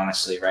disagree,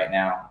 honestly, right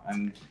now.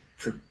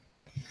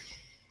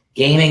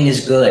 Gaming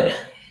is good.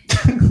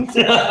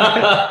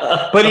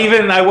 But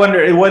even, I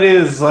wonder, what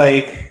is,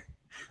 like...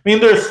 I mean,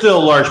 there's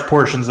still large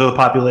portions of the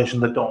population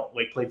that don't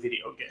like play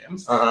video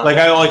games. Like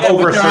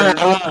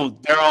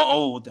They're all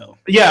old though.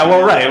 Yeah,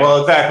 well, right. Well,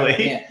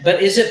 exactly. Yeah,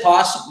 but is it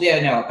possible? Yeah,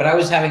 no. But I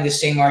was having the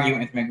same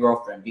argument with my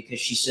girlfriend because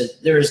she said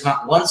there is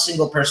not one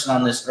single person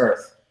on this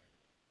earth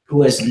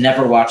who has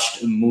never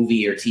watched a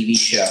movie or TV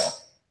show.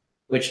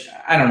 Which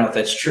I don't know if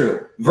that's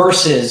true.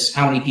 Versus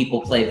how many people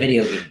play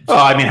video games. Oh,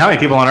 I mean, how many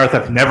people on Earth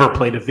have never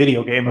played a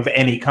video game of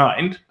any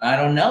kind? I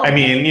don't know. I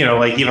mean, you know,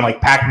 like even like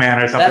Pac-Man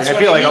or something. That's I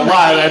feel like a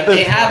lot.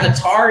 They have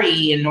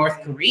Atari in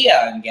North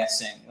Korea, I'm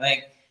guessing.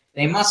 Like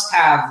they must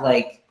have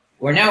like.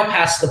 We're now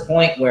past the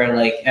point where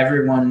like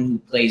everyone who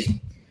plays,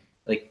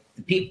 like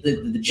the people,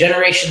 the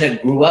generation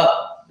that grew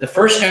up, the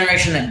first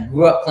generation that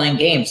grew up playing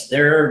games,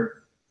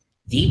 they're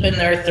deep in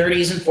their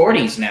 30s and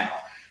 40s now.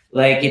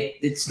 Like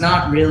it's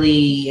not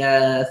really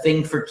a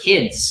thing for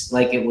kids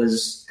like it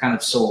was kind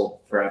of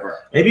sold forever.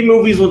 Maybe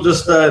movies will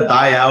just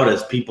die out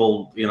as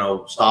people, you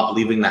know, stop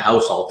leaving the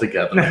house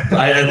altogether.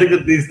 I think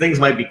that these things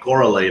might be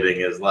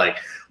correlating as like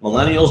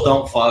millennials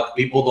don't fuck,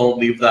 people don't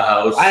leave the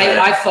house.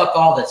 I fuck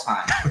all the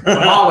time.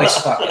 I'm always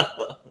fucking.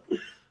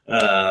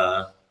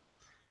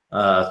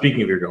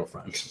 Speaking of your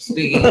girlfriend.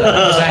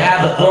 Because I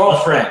have a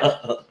girlfriend.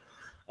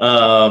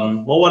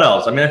 Well, what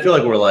else? I mean, I feel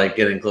like we're like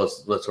getting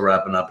close to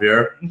wrapping up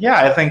here.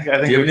 Yeah, I think. Do you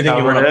have anything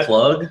you want to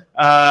plug?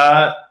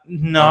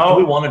 No. Do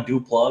we want to do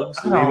plugs?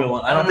 I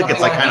don't think it's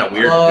like kind of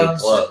weird to do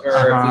plugs. Or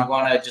if we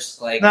want to just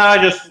like. No, I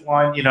just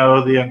want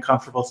the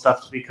uncomfortable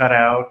stuff to be cut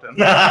out. And...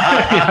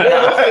 Yeah,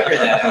 we'll figure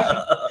that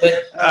out. But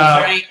is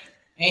there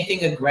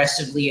anything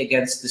aggressively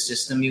against the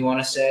system you want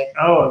to say?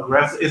 Oh,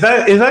 aggressive! Is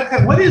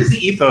that what is the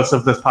ethos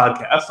of this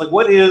podcast? Like,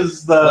 what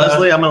is the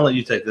Leslie? I'm gonna let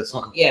you take this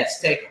one. Yes,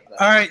 take it.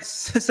 All right,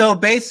 so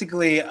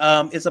basically,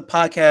 it's a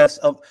podcast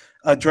of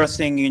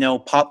addressing,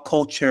 pop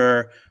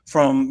culture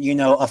from,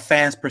 a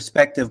fan's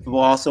perspective, but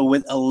also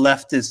with a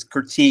leftist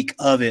critique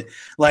of it.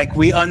 Like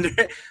we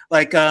like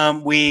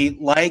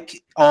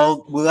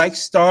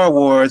Star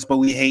Wars, but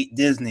we hate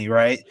Disney,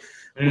 right?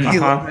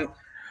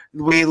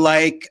 We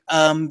like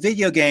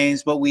video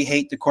games, but we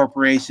hate the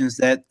corporations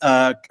that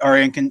are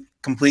in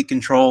complete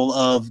control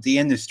of the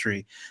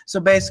industry. So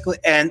basically,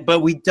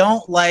 but we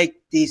don't like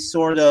the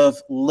sort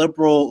of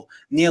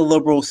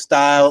neoliberal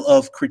style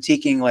of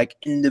critiquing like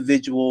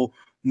individual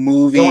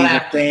movies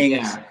and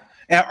things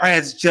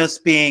as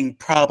just being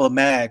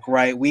problematic,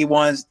 right? We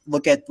want to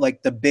look at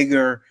like the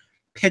bigger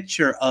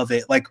picture of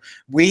it. Like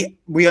we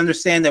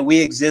understand that we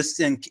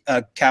exist in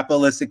a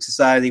capitalistic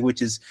society,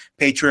 which is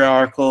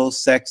patriarchal,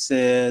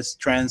 sexist,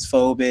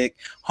 transphobic,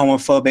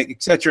 homophobic,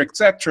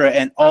 etc.,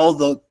 and all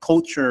the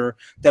culture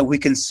that we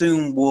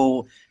consume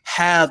will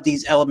have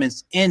these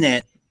elements in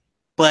it.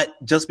 But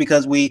just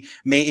because we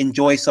may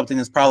enjoy something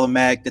that's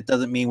problematic, that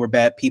doesn't mean we're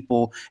bad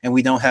people, and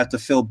we don't have to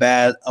feel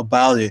bad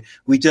about it.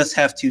 We just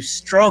have to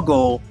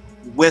struggle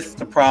with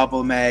the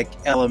problematic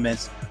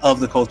elements of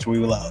the culture we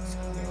love.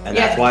 And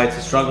that's why it's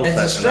a struggle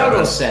session. It's a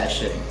struggle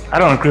session. I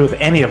don't agree with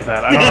any of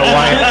that. I don't know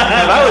why.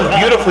 That was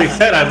beautifully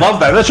said. I love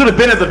that. That should have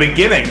been at the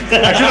beginning.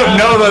 I should have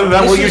known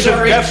that what you should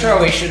have guessed.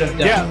 Intro we should have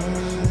done. Yeah.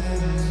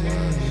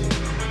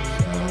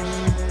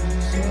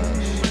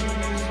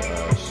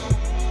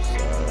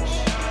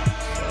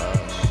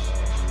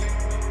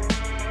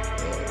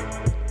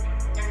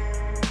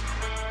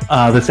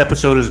 This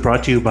episode is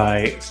brought to you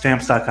by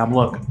Stamps.com.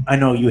 Look, I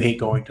know you hate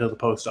going to the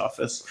post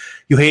office.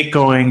 You hate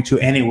going to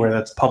anywhere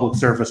that's public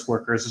service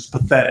workers. It's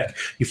pathetic.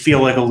 You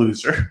feel like a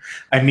loser.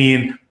 I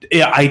mean,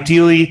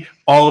 ideally,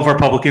 all of our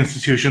public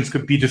institutions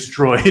could be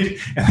destroyed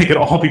and they could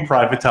all be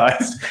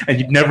privatized and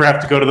you'd never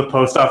have to go to the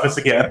post office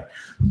again.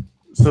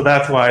 So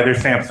that's why there's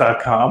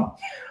Stamps.com.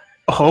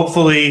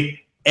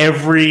 Hopefully,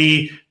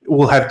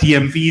 we'll have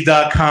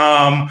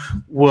DMV.com.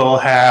 We'll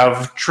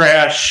have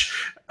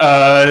trash...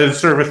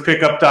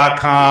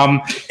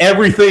 servicepickup.com.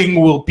 Every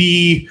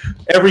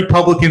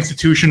public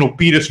institution will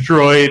be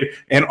destroyed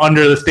and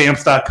under the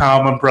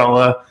Stamps.com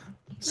umbrella.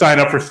 Sign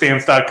up for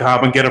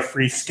Stamps.com and get a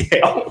free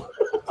scale.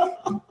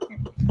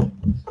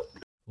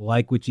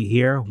 Like what you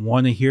hear?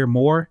 Want to hear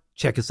more?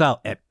 Check us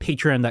out at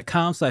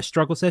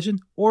patreon.com/struggle session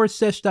or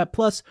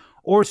sesh.plus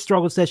or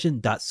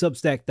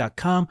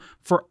strugglesession.substack.com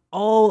for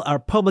all our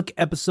public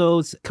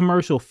episodes,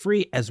 commercial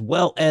free, as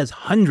well as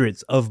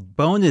hundreds of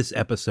bonus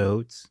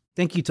episodes.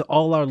 Thank you to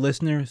all our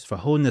listeners for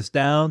holding us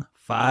down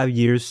 5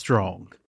 years strong.